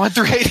 Yeah, I went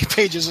through 80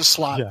 pages of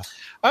Slott. Yeah.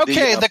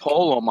 Okay. The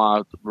poll on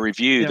my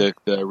review,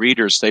 the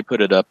readers, they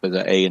put it up as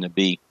an A and a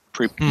B,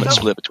 pretty much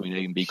split between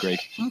A and B grade.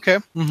 Okay.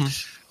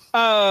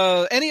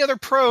 Mm-hmm. Any other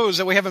pros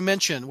that we haven't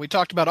mentioned? We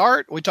talked about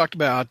art. We talked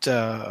about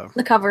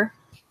the cover.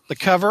 The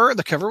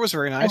cover was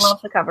very nice. I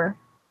love the cover.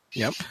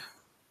 Yep.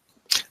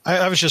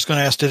 I was just going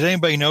to ask, did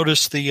anybody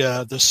notice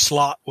the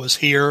Slott was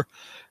here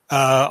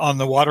on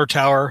the water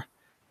tower?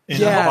 It's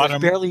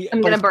barely,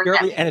 I'm going to burn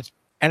barely, that.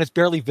 and it's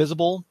barely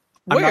visible.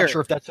 Where? I'm not sure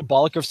if that's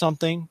symbolic of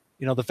something.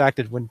 The fact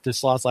that when the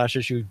Slott's last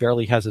issue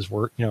barely has his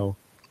work,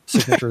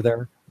 signature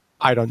there.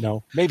 I don't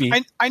know. Maybe.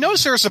 I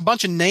noticed there's a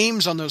bunch of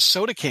names on those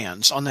soda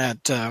cans on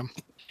that.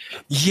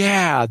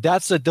 Yeah,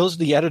 those are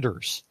the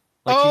editors.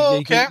 Like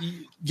okay.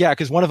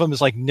 Because one of them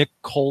is like Nick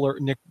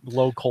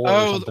Low Kohler.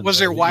 Oh, was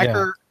there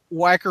Whacker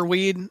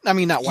Weed? I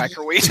mean, not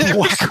Whacker Weed.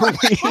 Whacker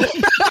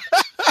Weed.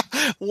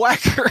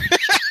 Whacker.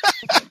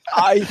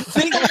 I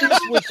think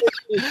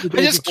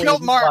I just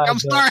killed Mark. I'm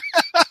sorry.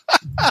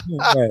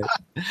 Right.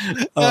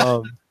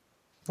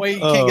 Well, you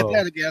can't get that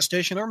at a gas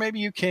station, or maybe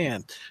you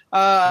can.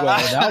 Well,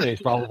 nowadays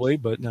probably,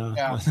 but no.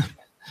 Yeah.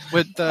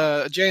 With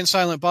Jay and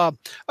Silent Bob.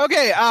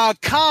 Okay,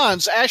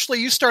 cons. Ashley,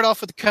 you start off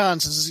with the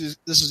cons.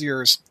 This is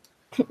yours.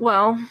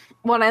 Well,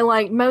 what I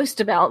like most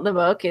about the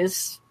book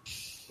is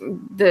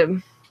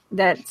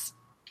that's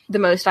the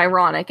most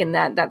ironic, and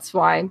that's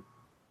why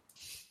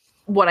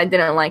what I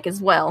didn't like as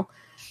well,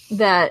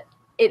 that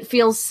it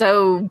feels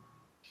so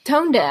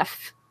tone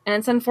deaf, and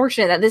it's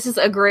unfortunate that this is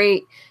a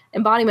great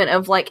embodiment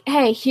of like,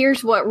 hey,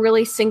 here's what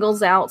really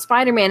singles out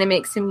Spider-Man and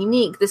makes him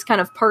unique, this kind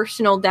of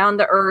personal,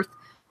 down-to-earth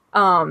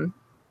at-home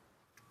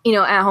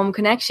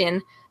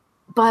connection.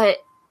 But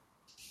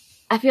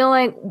I feel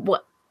like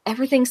what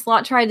everything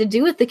Slott tried to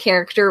do with the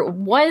character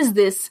was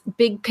this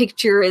big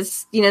picture,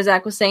 as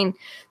Zach was saying,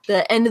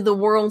 the end of the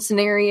world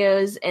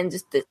scenarios, and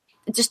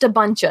just a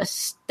bunch of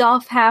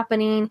stuff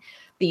happening,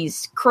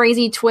 these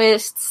crazy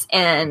twists,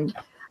 and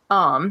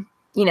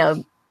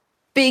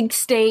big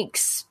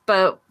stakes,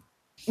 but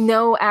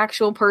no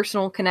actual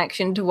personal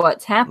connection to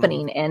what's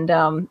happening, and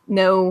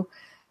no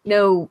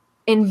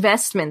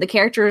investment. The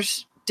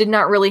characters did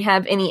not really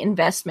have any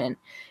investment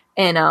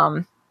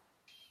in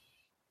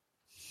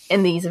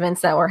these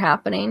events that were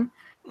happening.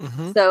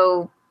 Mm-hmm.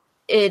 So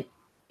it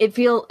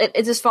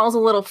just falls a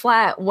little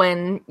flat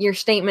when your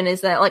statement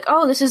is that like,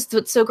 oh, this is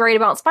what's so great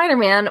about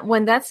Spider-Man,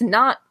 when that's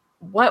not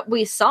what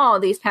we saw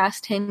these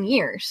past 10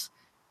 years.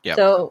 Yep.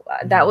 So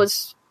that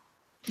was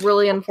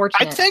really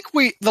unfortunate. I think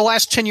the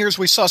last 10 years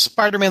we saw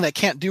Spider-Man that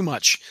can't do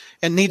much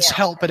and needs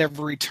help at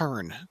every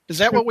turn. Is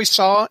that what we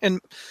saw? And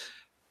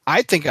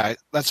I think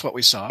that's what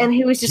we saw. and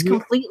who was just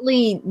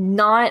completely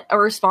not a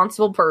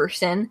responsible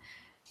person.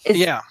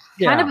 Is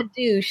kind of a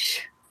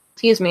douche.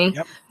 Excuse me.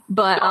 Yep.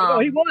 But No,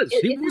 he was.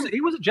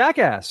 He was a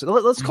jackass.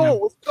 Let's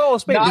call a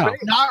spade.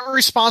 Not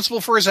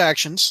responsible for his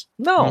actions.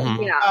 No.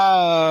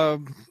 Yeah.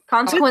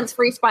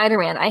 Consequence-free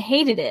Spider-Man. I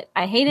hated it.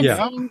 I hated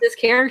seeing this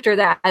character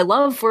that I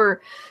love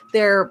for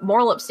their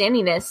moral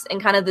upstandingness and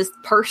kind of this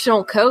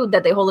personal code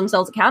that they hold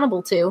themselves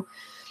accountable to.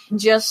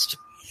 Just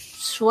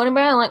sweating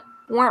by like,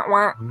 wah,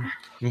 wah.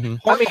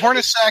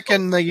 Hornacek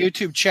in the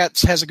YouTube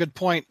chat has a good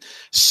point.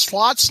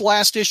 Slott's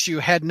last issue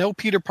had no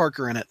Peter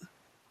Parker in it.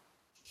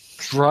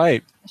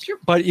 Right.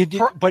 But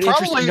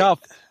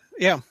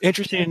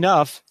interesting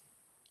enough,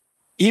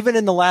 even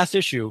in the last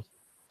issue,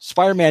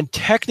 Spider-Man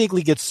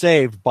technically gets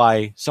saved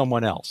by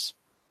someone else.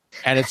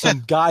 And it's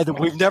some guy that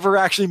we've never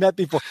actually met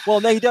before. Well,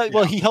 no, he does.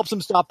 Well, he helps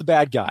him stop the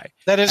bad guy.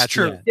 That is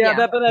true.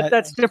 Yeah,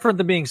 that's different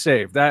than being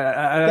saved.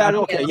 But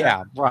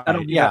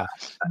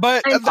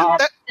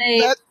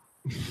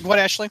what,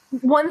 Ashley?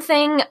 One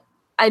thing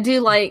I do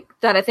like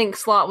that I think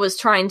Slott was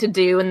trying to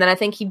do, and that I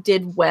think he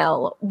did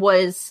well,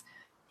 was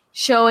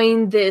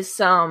showing this,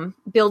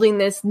 building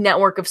this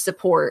network of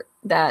support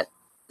that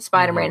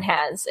Spider-Man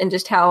has, and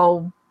just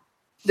how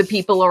the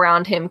people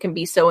around him can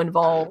be so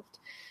involved.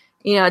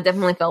 You know, it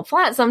definitely fell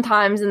flat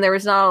sometimes, and there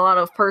was not a lot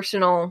of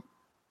personal,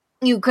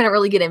 you couldn't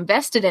really get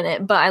invested in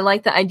it, but I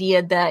like the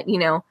idea that, you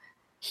know,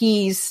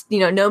 he's, you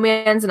know, no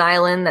man's an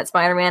island, that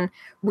Spider-Man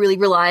really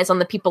relies on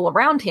the people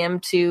around him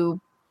to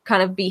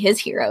kind of be his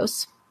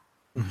heroes.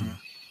 Mm-hmm.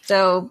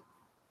 So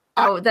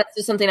that's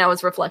just something I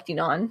was reflecting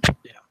on.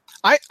 Yeah.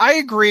 I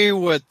agree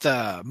with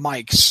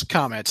Mike's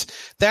comment.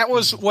 That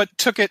was what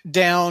took it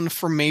down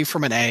for me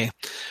from an A.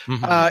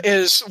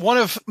 Is one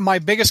of my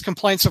biggest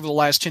complaints over the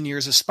last 10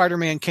 years is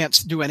Spider-Man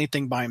can't do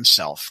anything by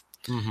himself.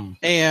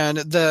 And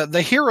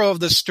the hero of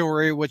the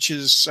story, which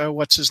is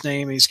what's his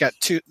name? He's got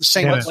the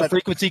same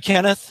frequency.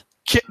 Kenneth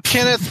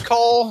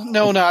Cole.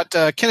 No, not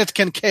Kenneth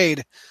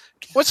Kincaid.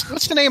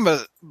 What's the name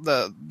of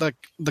the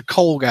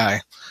Cole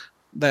guy?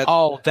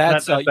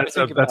 That's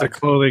a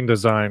clothing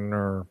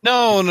designer.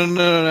 No.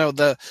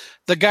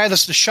 The guy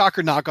that's the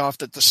Shocker knockoff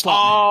that the Slott.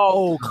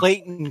 Oh,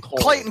 Clayton Cole.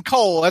 Clayton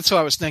Cole. That's what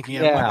I was thinking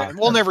of. Yeah.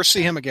 We'll never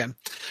see him again.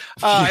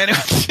 Anyway.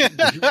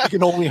 You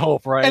can only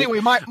hope, right? Anyway,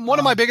 one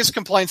of my biggest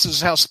complaints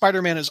is how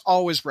Spider-Man is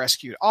always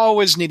rescued,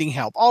 always needing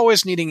help,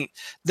 always needing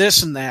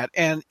this and that.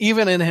 And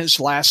even in his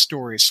last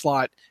story,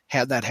 Slott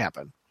had that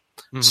happen.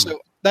 So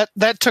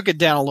that took it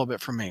down a little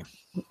bit for me.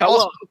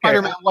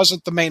 Spider-Man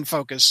wasn't the main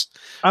focus.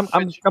 I'm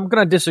going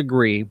to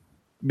disagree,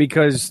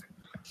 because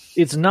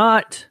it's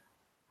not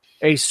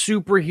a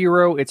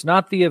superhero. It's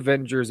not the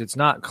Avengers. It's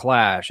not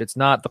Clash. It's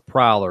not the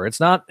Prowler.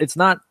 It's not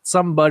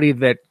somebody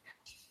that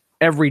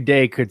every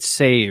day could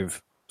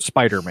save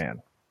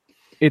Spider-Man.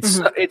 It's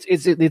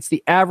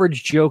the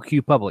average Joe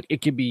Q public.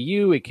 It could be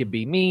you. It could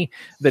be me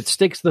that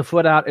sticks the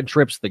foot out and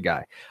trips the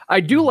guy. I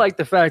do like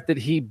the fact that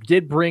he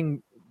did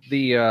bring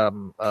the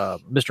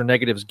Mr.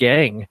 Negative's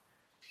gang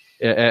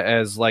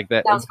as like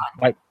that. That was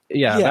fun.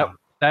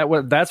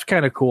 That's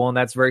kind of cool, and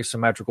that's very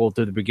symmetrical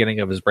to the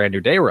beginning of his Brand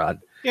New Day run.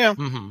 Yeah.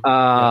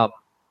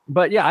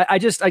 But yeah, I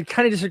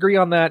kind of disagree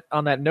on that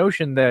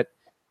notion that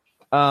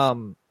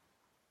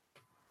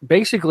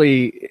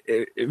basically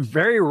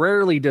very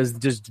rarely does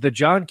the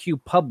John Q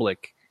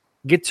public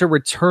get to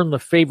return the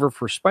favor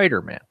for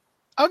Spider-Man.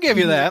 I'll give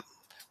you that.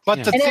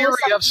 But the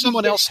theory of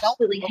someone else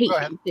helping hate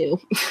him too.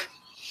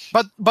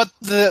 But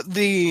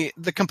the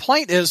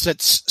complaint is that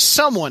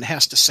someone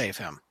has to save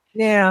him.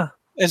 Yeah,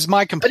 is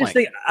my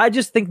complaint. I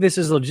just think this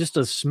is just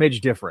a smidge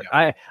different.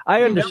 I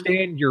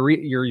understand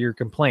your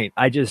complaint.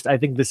 I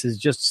think this is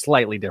just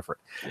slightly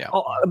different. Yeah.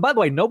 Oh, by the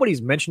way, nobody's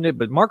mentioned it,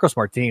 but Marcos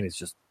Martin is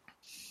just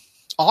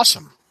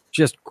awesome.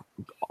 Just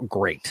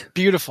great.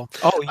 Beautiful.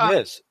 Oh, he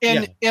is.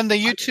 In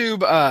the YouTube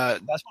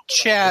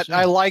chat,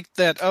 I like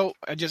that. Oh,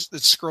 it's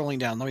scrolling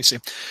down. Let me see.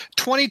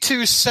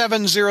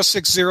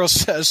 227060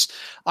 says,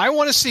 I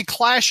want to see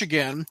Clash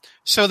again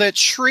so that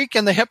Shriek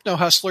and the Hypno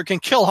Hustler can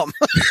kill him.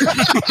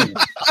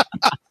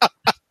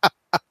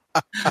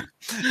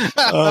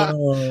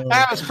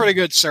 That was pretty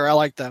good, sir. I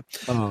like that.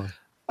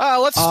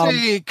 Let's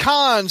see.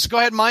 Cons. Go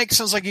ahead, Mike.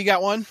 Sounds like you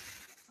got one.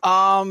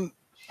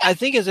 I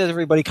think as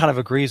everybody kind of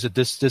agrees that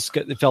this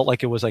it felt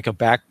like it was like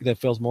that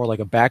feels more like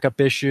a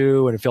backup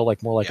issue, and it felt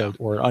like more like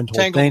or an untold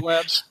Tangled thing.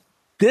 Webs.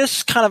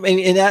 This kind of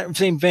in that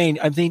same vein,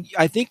 I think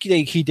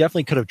he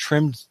definitely could have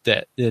trimmed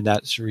that in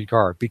that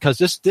regard, because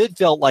this did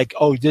felt like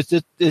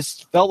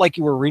this felt like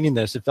you were reading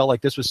this. It felt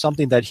like this was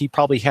something that he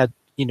probably had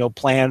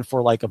planned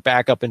for like a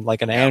backup in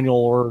like an annual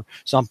or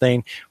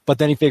something, but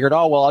then he figured,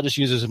 I'll just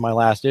use this in my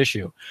last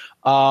issue.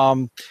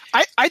 I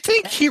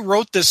think he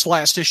wrote this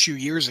last issue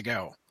years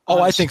ago. Oh,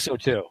 I think so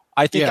too.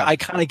 I think I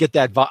kind of get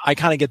that. I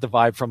kind of get the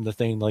vibe from the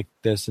thing like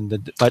this,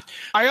 but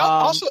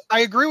I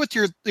agree with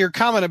your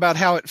comment about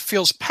how it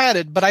feels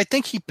padded, but I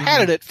think he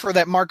padded it for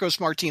that Marcos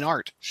Martin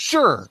art.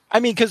 Sure, I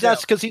mean because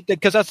that's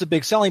the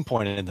big selling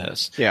point in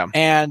this. Yeah,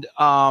 and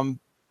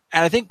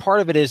I think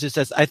part of it is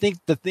that I think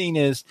the thing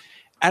is,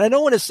 and I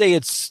don't want to say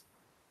it's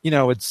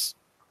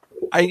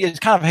I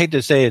kind of hate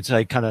to say it's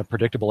like kind of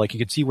predictable. Like you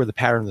could see where the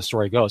pattern of the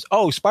story goes.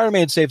 Oh,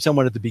 Spider-Man saved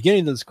someone at the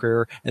beginning of his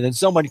career, and then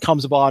someone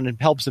comes upon and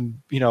helps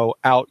him,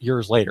 out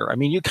years later. I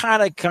mean, you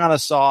kind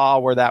of saw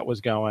where that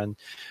was going.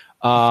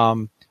 I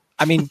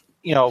mean,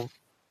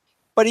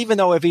 but even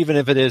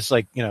if it is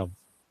like,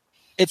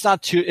 it's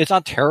not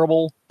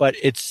terrible, but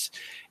it's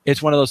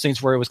one of those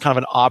things where it was kind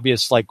of an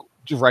obvious like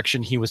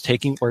direction he was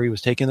taking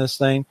this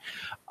thing.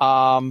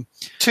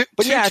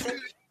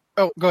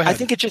 Oh, go ahead.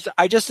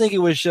 I just think it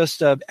was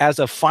just as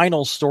a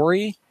final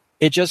story,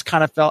 it just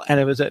kind of felt, and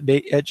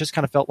it just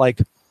kind of felt like,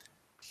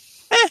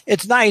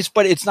 it's nice,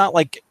 but it's not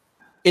like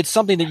it's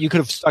something that you could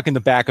have stuck in the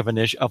back of an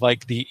issue of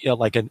like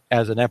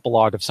as an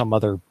epilogue of some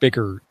other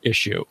bigger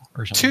issue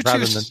or something.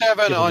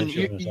 227 on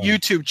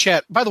YouTube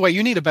chat. By the way,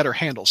 you need a better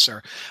handle,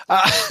 sir.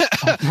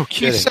 No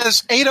he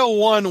says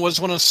 801 was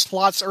one of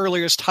Slott's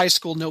earliest high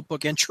school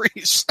notebook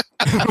entries.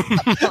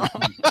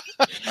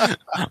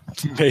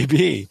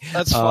 Maybe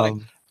that's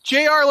funny.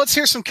 JR, let's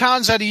hear some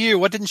cons out of you.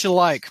 What didn't you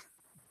like?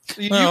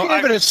 You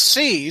gave it a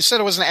C. You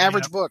said it was an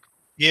average book.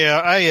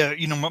 Yeah,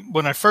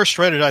 when I first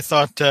read it, I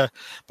thought,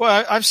 boy,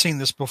 I've seen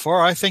this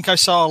before. I think I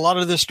saw a lot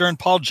of this during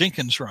Paul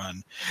Jenkins'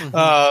 run.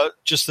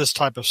 Just this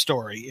type of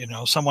story,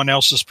 someone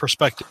else's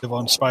perspective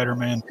on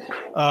Spider-Man.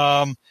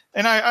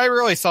 And I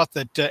really thought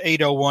that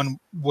 801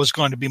 was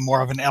going to be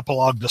more of an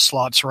epilogue to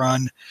Slott's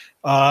run.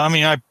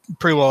 I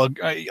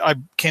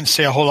can't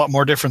say a whole lot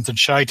more different than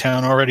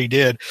Chi-Town already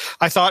did.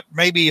 I thought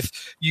maybe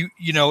if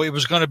it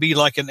was going to be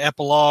like an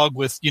epilogue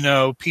with,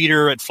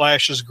 Peter at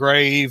Flash's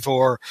grave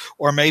or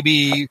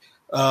maybe,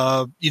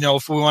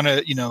 if we want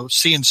to,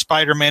 seeing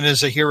Spider-Man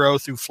as a hero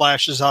through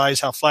Flash's eyes,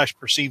 how Flash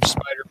perceives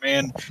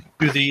Spider-Man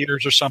through the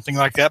years or something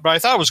like that. But I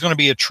thought it was going to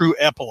be a true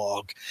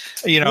epilogue,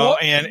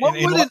 What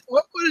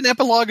would an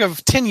epilogue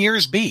of 10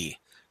 years be?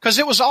 Because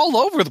it was all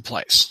over the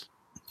place.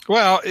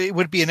 Well, it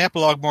would be an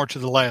epilogue more to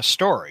the last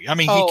story. I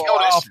mean, he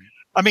killed off.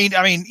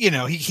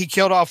 He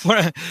killed off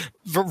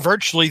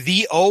virtually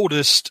the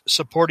oldest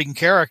supporting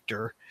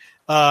character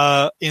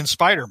in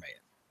Spider-Man.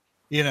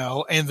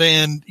 And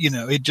then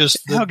it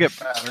just he'll get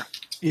better.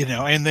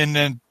 And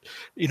then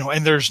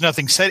and there's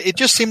nothing said. It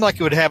just seemed like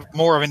it would have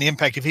more of an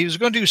impact if he was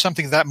going to do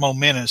something that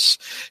momentous.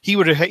 He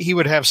would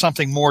have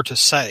something more to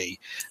say.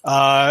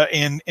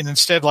 And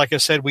instead, like I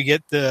said, we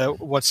get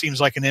what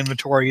seems like an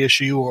inventory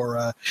issue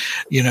or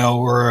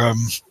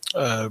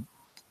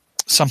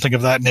something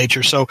of that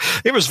nature. So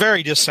it was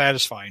very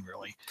dissatisfying,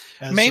 really.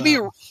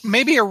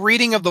 Maybe a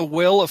reading of the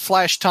will of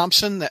Flash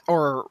Thompson,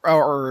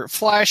 or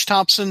Flash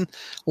Thompson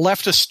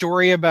left a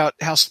story about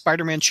how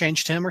Spider-Man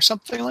changed him, or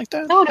something like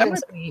that. Oh,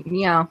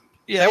 yeah.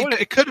 Yeah,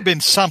 it could have been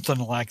something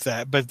like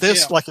that, but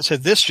this, like I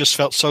said, this just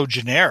felt so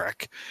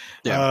generic.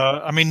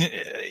 Yeah.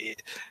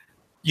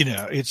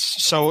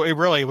 It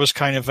really was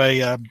kind of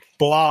a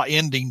blah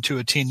ending to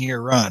a 10-year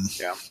run.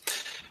 Yeah.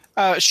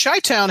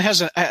 Chi-Town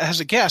has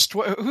a guest.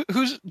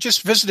 Who's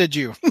just visited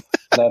you?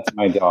 That's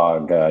my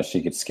dog.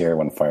 She gets scared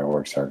when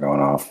fireworks are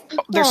going off.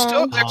 They're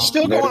still going off?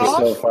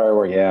 Still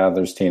fireworks. Yeah,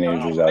 there's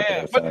teenagers out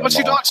there. What's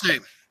your dog's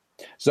name?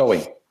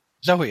 Zoe.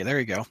 There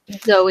you go.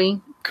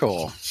 Zoe.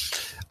 Cool.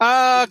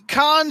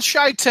 Con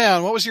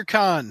Chi-Town. What was your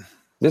con?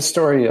 This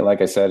story,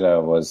 like I said,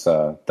 was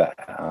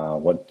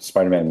what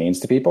Spider-Man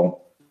means to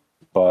people.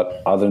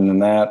 But other than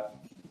that,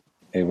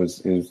 it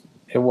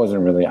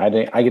wasn't really.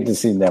 I get to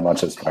see that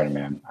much of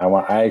Spider-Man.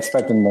 I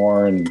expected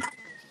more, and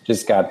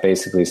just got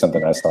basically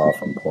something I saw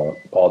from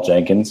Paul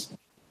Jenkins.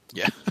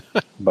 Yeah,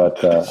 but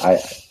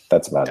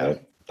that's about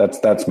it.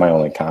 That's my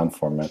only con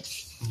for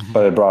it.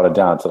 But it brought it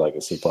down to like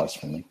a C+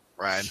 for me.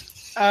 Right.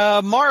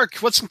 Mark,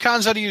 what's some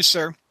cons out of you,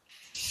 sir?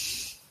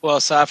 Well,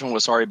 aside from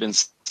what's already been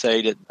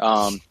stated,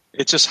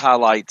 it just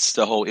highlights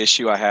the whole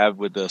issue I have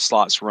with the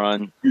Slott's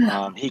run.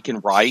 He can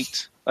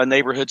write a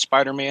neighborhood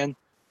Spider-Man,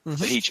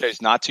 but he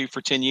chose not to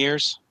for 10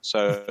 years.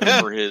 So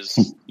for his,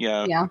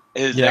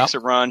 his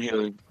exit run,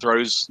 he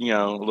throws,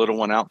 a little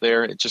one out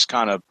there. It just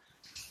kind of,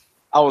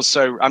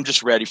 I'm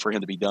just ready for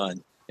him to be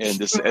done. And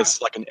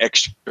it's like an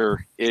extra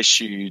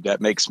issue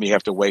that makes me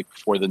have to wait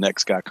before the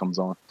next guy comes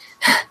on.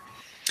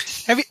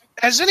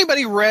 Has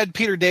anybody read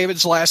Peter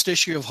David's last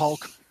issue of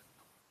Hulk?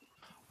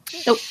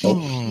 Nope.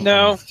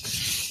 No.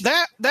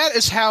 That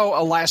is how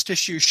a last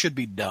issue should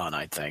be done,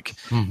 I think.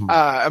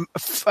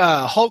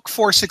 Hulk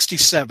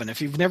 467,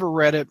 if you've never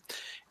read it,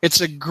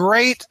 it's a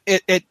great,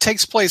 it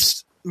takes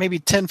place maybe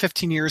 10,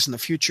 15 years in the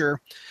future.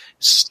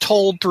 It's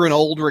told through an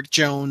old Rick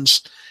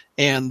Jones,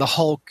 and the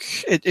Hulk,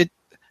 it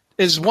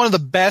is one of the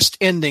best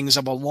endings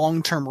of a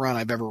long-term run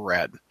I've ever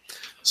read.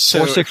 So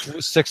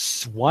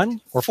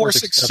 4661 or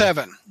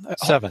 467.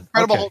 7.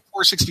 Incredible Hulk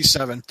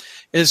 467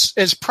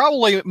 is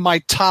probably my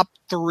top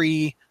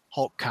 3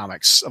 Hulk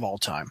comics of all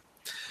time.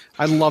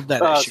 I love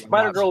that issue.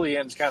 Spider-Girl the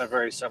End's kind of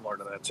very similar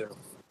to that too.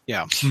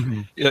 Yeah.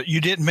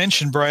 You didn't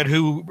mention, Brad,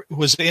 who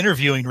was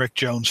interviewing Rick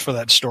Jones for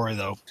that story,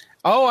 though.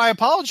 Oh, I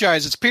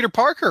apologize. It's Peter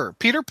Parker.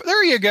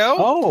 There you go.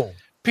 Oh.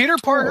 Peter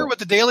Parker with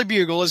the Daily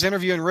Bugle is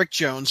interviewing Rick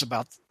Jones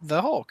about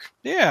the Hulk.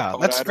 Yeah,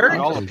 that's very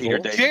cool.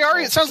 JR,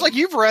 it sounds like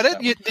you've read it.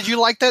 Did you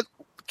like that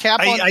Cap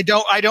on? I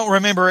don't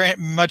remember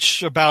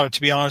much about it,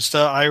 to be honest.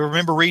 I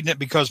remember reading it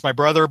because my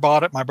brother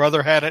bought it. My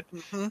brother had it.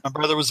 Mm-hmm. My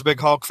brother was a big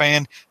Hulk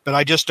fan, but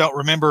I just don't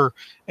remember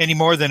any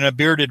more than a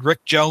bearded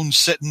Rick Jones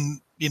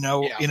sitting, in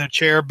a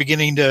chair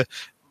beginning to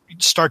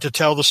start to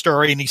tell the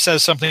story, and he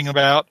says something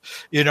about,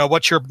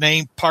 what's your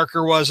name,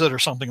 Parker, was it, or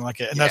something like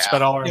that, and that's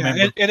about all I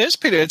remember. It is,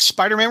 Peter. It's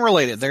Spider-Man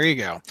related. There you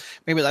go.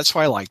 Maybe that's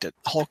why I liked it.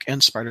 Hulk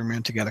and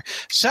Spider-Man together.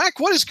 Zach,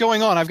 what is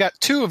going on? I've got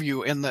two of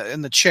you in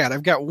the chat.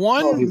 I've got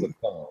one.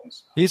 Oh,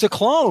 he's a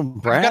clone,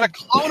 Brad. I've got a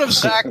clone of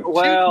Zach.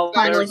 Well,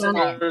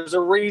 there's a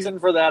reason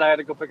for that. I had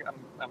to go pick.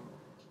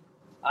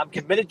 I'm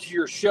committed to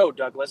your show,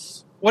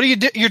 Douglas. What do you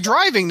do? You're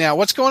driving now.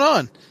 What's going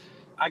on?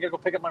 I gotta go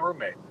pick up my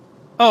roommate.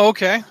 Oh,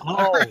 okay.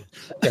 Okay.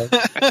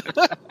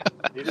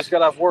 You just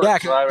got off work. Yeah,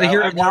 so I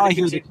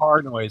hear the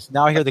car noise.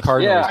 Now I hear the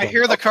car noise. I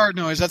hear the car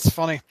noise. That's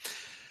funny.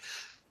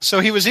 So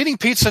he was eating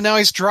pizza. Now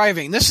he's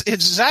driving.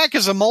 Zach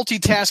is a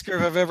multitasker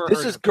if I've ever heard.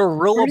 This is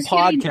guerrilla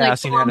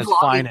podcasting at its vlogging,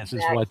 finest,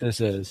 is Zach. what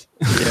this is.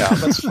 Yeah,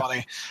 that's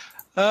funny.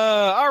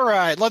 All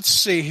right, let's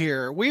see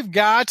here. We've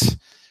got.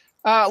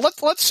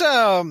 Let's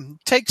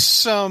take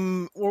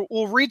some.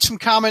 We'll read some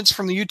comments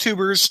from the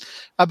YouTubers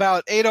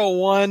about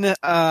 801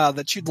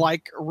 that you'd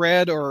like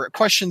read, or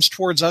questions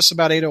towards us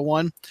about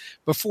 801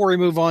 before we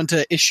move on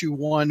to issue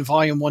 1,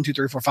 volume 1, 2,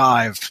 3, 4,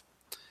 5.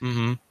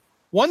 Mm-hmm.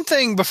 One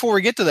thing before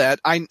we get to that,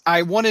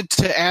 I wanted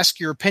to ask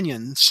your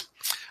opinions.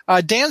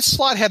 Dan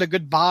Slott had a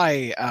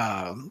goodbye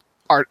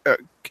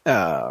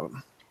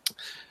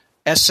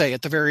essay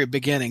at the very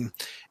beginning,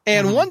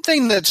 and one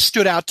thing that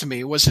stood out to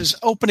me was his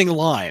opening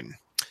line.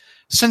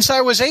 Since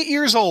I was 8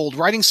 years old,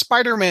 writing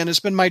Spider-Man has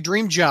been my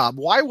dream job.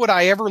 Why would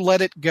I ever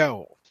let it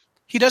go?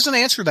 He doesn't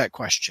answer that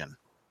question.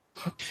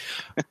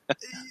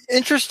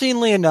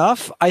 Interestingly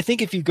enough, I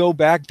think if you go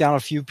back down a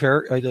few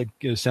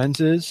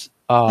sentences,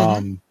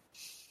 I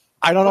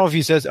don't know if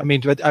he says. I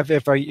mean, but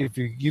if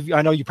you,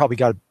 I know you probably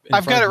got it.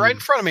 I've got it right in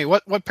front of me.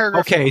 What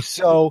paragraph? Okay,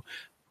 so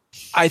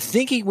I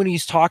think when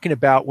he's talking to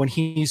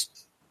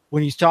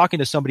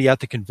somebody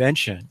at the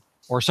convention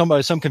or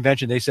some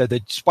convention, they said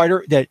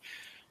that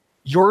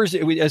yours,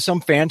 as some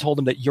fan told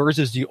him, that yours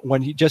is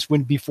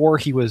before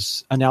he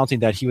was announcing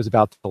that he was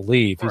about to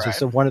leave. He says,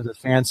 so one of the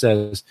fans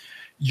says,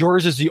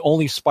 yours is the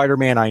only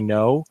Spider-Man I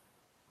know.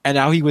 And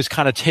now he was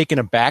kind of taken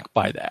aback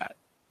by that.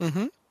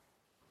 Mm-hmm.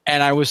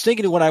 And I was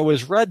thinking, when I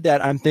read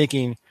that,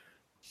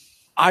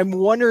 I'm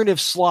wondering if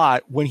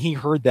Slott, when he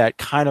heard that,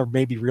 kind of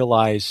maybe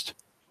realized,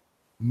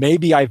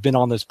 maybe I've been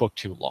on this book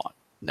too long.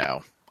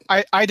 No,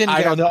 I didn't.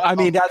 I don't know. I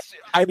didn't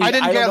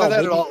gather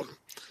that at all.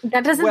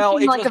 That doesn't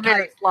seem like a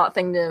very Slott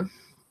thing to.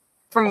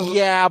 But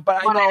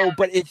I know,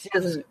 but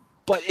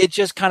it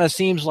just kind of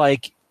seems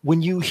like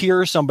when you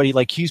hear somebody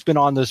like he's been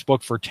on this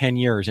book for 10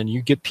 years, and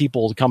you get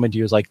people coming to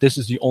you as like, this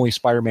is the only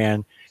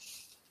Spider-Man,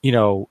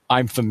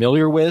 I'm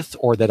familiar with,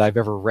 or that I've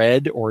ever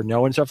read or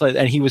know, and stuff like that.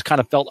 And he was kind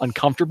of felt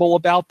uncomfortable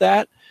about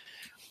that.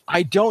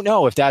 I don't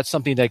know if that's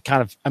something that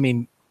kind of,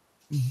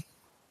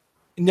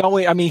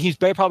 he's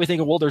probably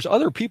thinking, well, there's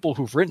other people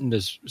who've written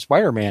this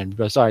Spider-Man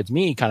besides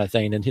me, kind of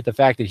thing. And the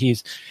fact that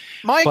he's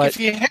Mike,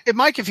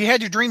 if you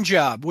had your dream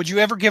job, would you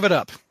ever give it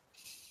up?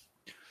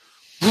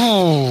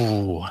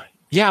 Ooh,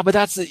 yeah, but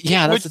that's the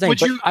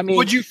thing.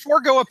 Would you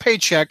forego a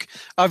paycheck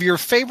of your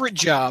favorite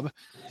job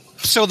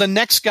so the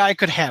next guy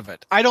could have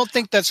it? I don't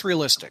think that's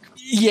realistic.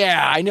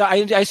 Yeah, I know.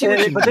 I see what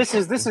you mean. But this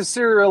is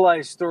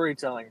serialized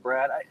storytelling,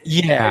 Brad.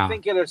 I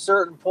think at a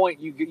certain point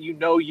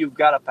you've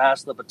got to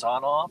pass the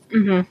baton off.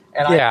 Mm-hmm.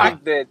 And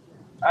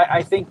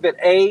I think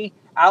that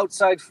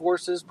outside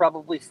forces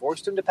probably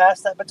forced him to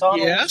pass that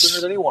baton on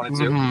sooner than he wanted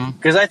to,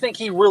 because I think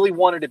he really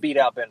wanted to beat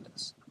out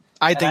Bendis.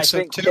 I think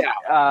so too.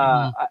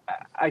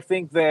 I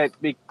think that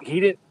he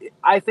didn't.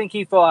 I think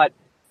he thought,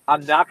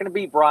 I'm not going to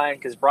beat Brian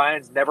because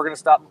Brian's never going to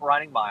stop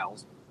writing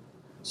Miles.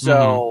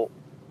 So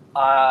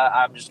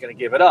I'm just going to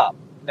give it up.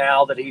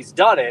 Now that he's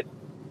done it,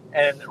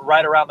 and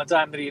right around the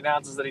time that he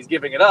announces that he's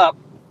giving it up,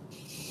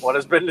 what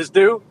does Bendis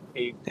do?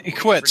 He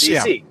quits.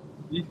 DC.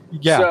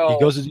 Yeah, so, he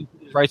goes to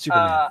write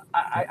Superman.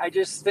 I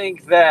just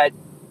think that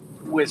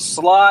with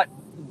Slott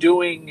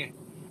doing,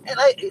 and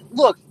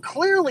look,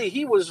 clearly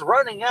he was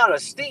running out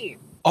of steam.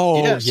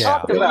 Oh, yes. yeah.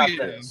 Talked about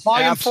this.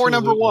 Volume 4,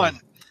 number 1.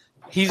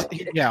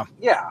 Yeah.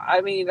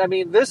 I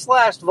mean, this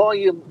last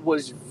volume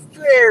was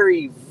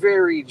very,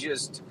 very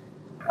just.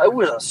 It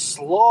was a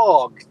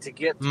slog to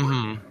get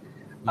through.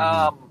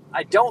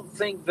 I don't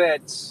think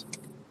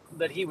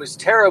that he was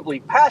terribly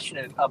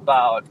passionate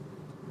about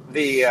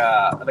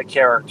the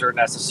character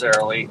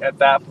necessarily at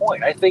that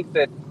point. I think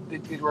that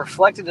it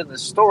reflected in the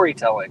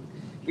storytelling,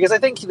 because I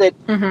think that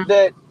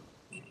that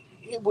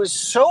it was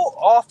so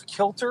off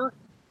kilter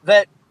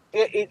that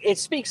it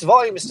speaks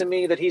volumes to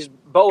me that he's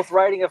both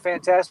writing a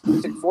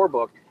Fantastic Four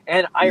book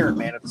and Iron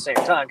Man at the same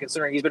time,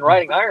 considering he's been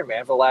writing Iron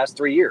Man for the last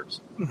 3 years.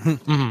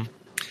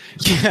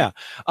 Yeah,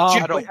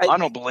 I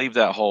don't believe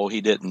that whole he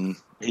didn't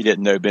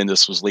know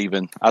Bendis was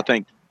leaving. I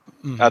think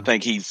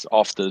he's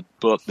off the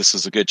book. This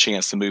is a good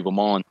chance to move him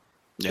on.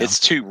 Yeah. It's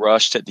too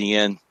rushed at the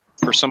end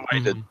for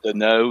somebody to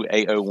know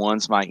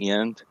 801's my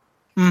end.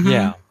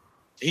 Yeah.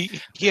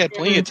 He had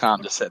plenty of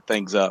time to set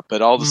things up,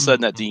 but all of a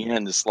sudden at the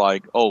end, it's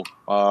like, I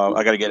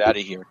got to get out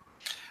of here.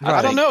 Right.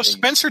 I don't know.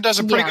 Spencer does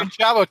a pretty good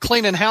job of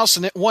cleaning house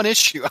in one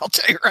issue. I'll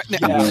tell you right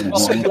now. Yeah.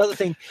 Well, the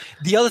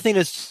other thing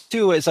is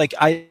too is like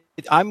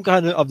I'm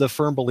kind of the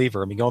firm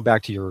believer. I mean, going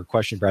back to your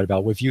question, Brad,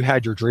 about if you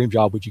had your dream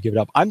job, would you give it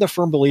up? I'm the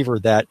firm believer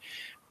that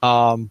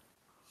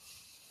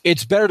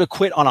it's better to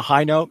quit on a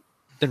high note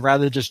than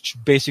rather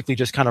just basically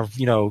just kind of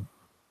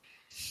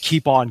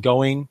keep on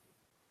going,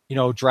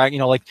 drag,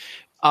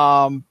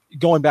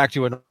 going back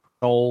to an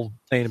old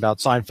thing about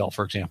Seinfeld,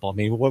 for example. I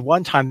mean,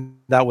 one time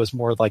that was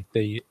more like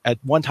at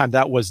one time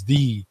that was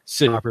the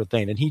popular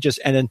thing, and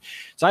then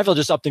Seinfeld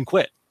just upped and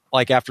quit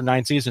like after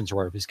 9 seasons or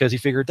whatever, because he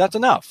figured that's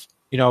enough.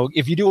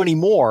 If you do any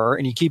more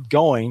and you keep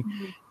going,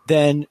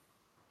 then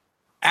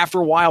after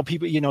a while,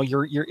 people,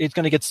 it's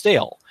going to get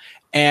stale.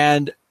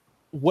 And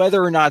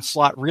whether or not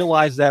Slott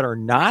realized that or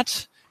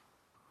not,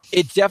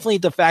 it's definitely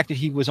the fact that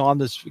he was on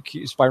this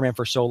Spider-Man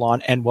for so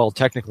long, and well,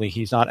 technically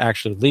he's not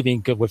actually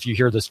leaving. If you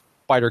hear the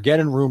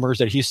Spider-Geddon rumors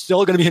that he's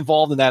still going to be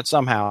involved in that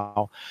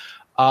somehow,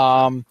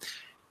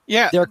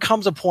 there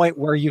comes a point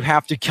where you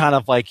have to kind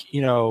of like,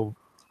 even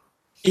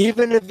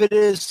if it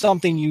is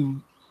something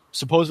you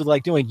supposedly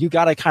like doing, you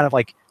got to kind of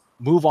like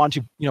move on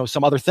to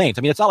some other things.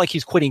 I mean, it's not like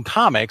he's quitting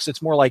comics;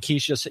 it's more like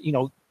he's just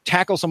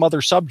tackle some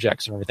other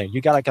subjects and everything.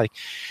 You got to like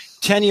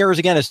 10 years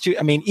again is too.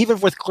 I mean, even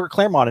with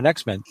Claremont and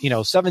X-Men,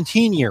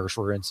 17 years,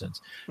 for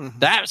instance,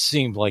 that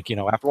seemed like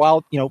after a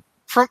while,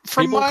 from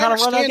people my kind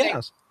of run out of understanding,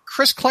 gas.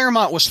 Chris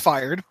Claremont was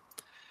fired.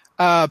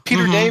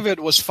 Peter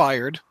David was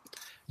fired.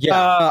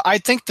 Yeah, I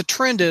think the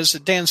trend is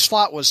that Dan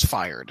Slott was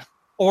fired.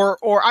 Or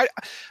I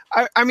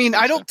mean,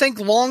 I don't think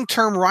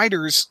long-term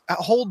writers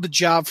hold the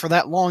job for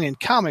that long in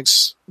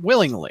comics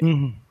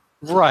willingly.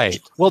 Right.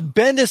 Well,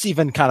 Bendis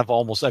even kind of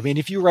almost. I mean,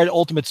 if you read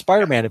Ultimate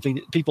Spider-Man,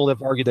 people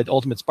have argued that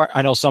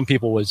I know some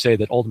people would say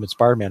that Ultimate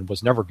Spider-Man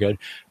was never good.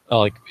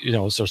 So a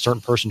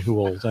certain person who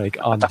will like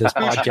on this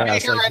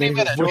podcast,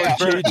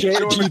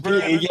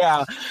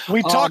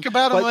 we talk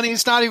about him when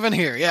he's not even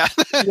here. Yeah.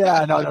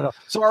 No.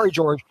 Sorry,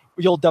 George.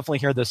 You'll definitely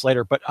hear this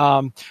later, but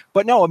no,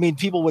 I mean,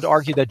 people would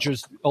argue that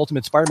just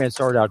Ultimate Spider-Man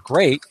started out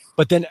great,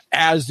 but then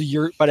as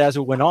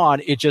it went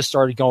on, it just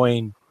started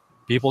going.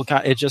 When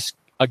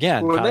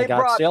they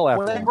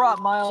brought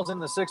Miles in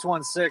the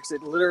 616,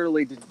 it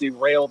literally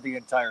derailed the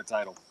entire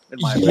title. In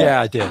my opinion.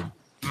 Yeah, it did.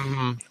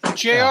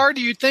 JR,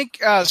 do you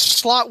think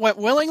Slott went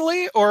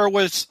willingly, or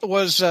was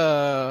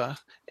No,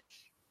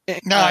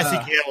 I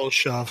think he had a little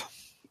shove.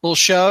 Little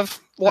shove.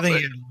 I think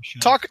he had a little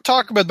shove.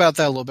 Talk about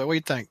that a little bit. What do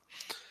you think?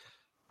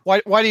 Why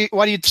do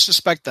you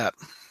suspect that?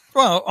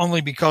 Well,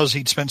 only because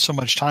he'd spent so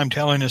much time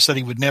telling us that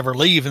he would never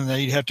leave and that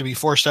he'd have to be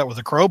forced out with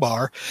a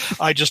crowbar.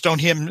 I just don't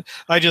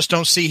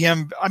see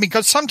him. I mean,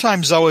 because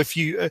sometimes though, if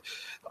you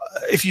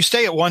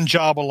stay at one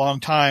job a long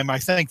time, I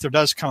think there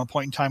does come a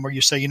point in time where you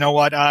say, you know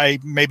what,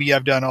 maybe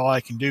I've done all I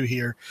can do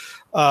here.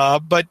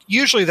 But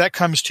usually that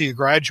comes to you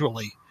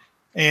gradually.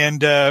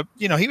 And,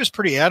 he was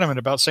pretty adamant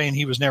about saying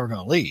he was never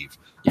going to leave.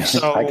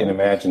 So, I can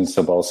imagine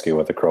Cebulski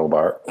with a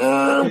crowbar.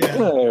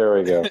 There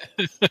we go.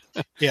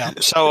 Yeah.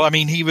 So, I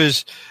mean, he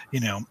was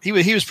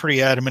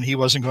pretty adamant he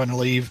wasn't going to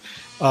leave.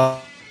 The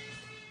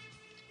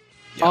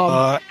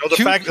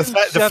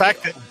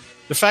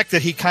fact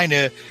that he kind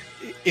of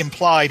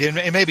implied,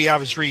 and maybe I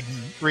was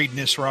reading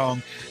this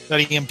wrong, that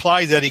he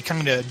implied that he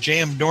kind of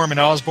jammed Norman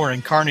Osborn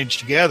and Carnage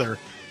together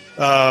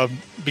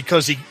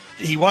because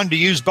he wanted to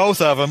use both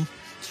of them.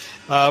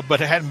 But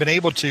hadn't been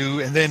able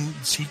to, and then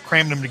he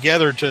crammed them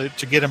together to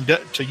get them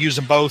to use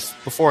them both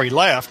before he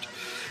left.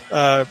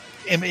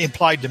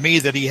 Implied to me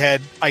that he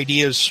had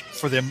ideas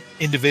for them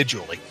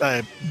individually.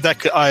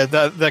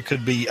 That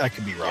could be, I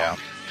could be wrong. Yeah.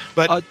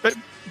 But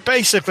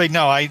basically,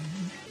 no.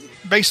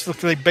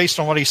 Basically based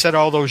on what he said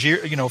all those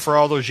years, for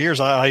all those years,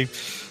 I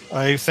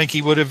think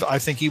he would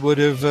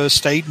have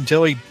stayed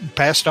until he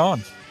passed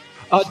on.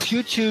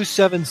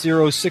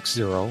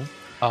 227060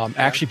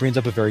 actually brings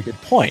up a very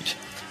good point.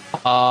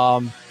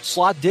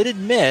 Slott did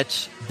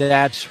admit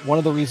that one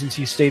of the reasons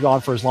he stayed on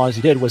for as long as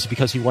he did was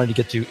because he wanted to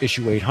get to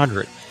issue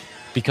 800.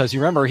 Because you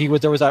remember,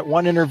 there was that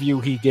one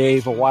interview he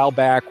gave a while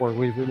back when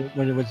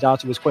it was down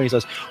to his quit. He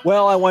says,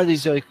 "Well, I wanted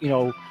to,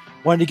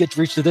 wanted to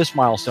reach to this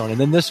milestone, and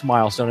then this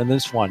milestone, and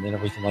this one, and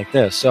everything like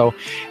this." So,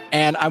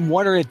 and I'm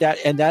wondering if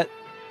that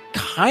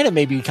kind of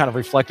maybe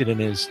reflected in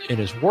his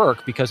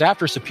work, because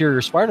after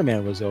Superior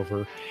Spider-Man was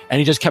over, and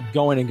he just kept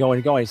going and going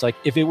and going. It's like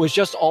if it was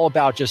just all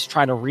about just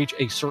trying to reach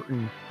a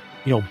certain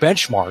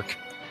benchmark,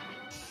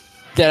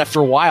 that after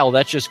a while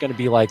that's just going to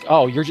be like,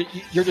 oh, you're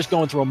just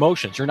going through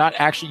emotions. You're not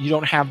actually, you're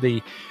not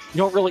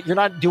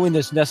doing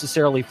this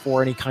necessarily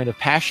for any kind of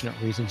passionate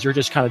reasons. You're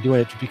just kind of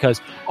doing it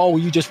because,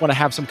 you just want to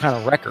have some kind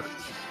of record.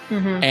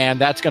 And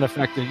that's going to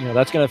affect,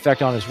 that's going to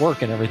affect on his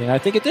work and everything. I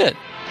think it did.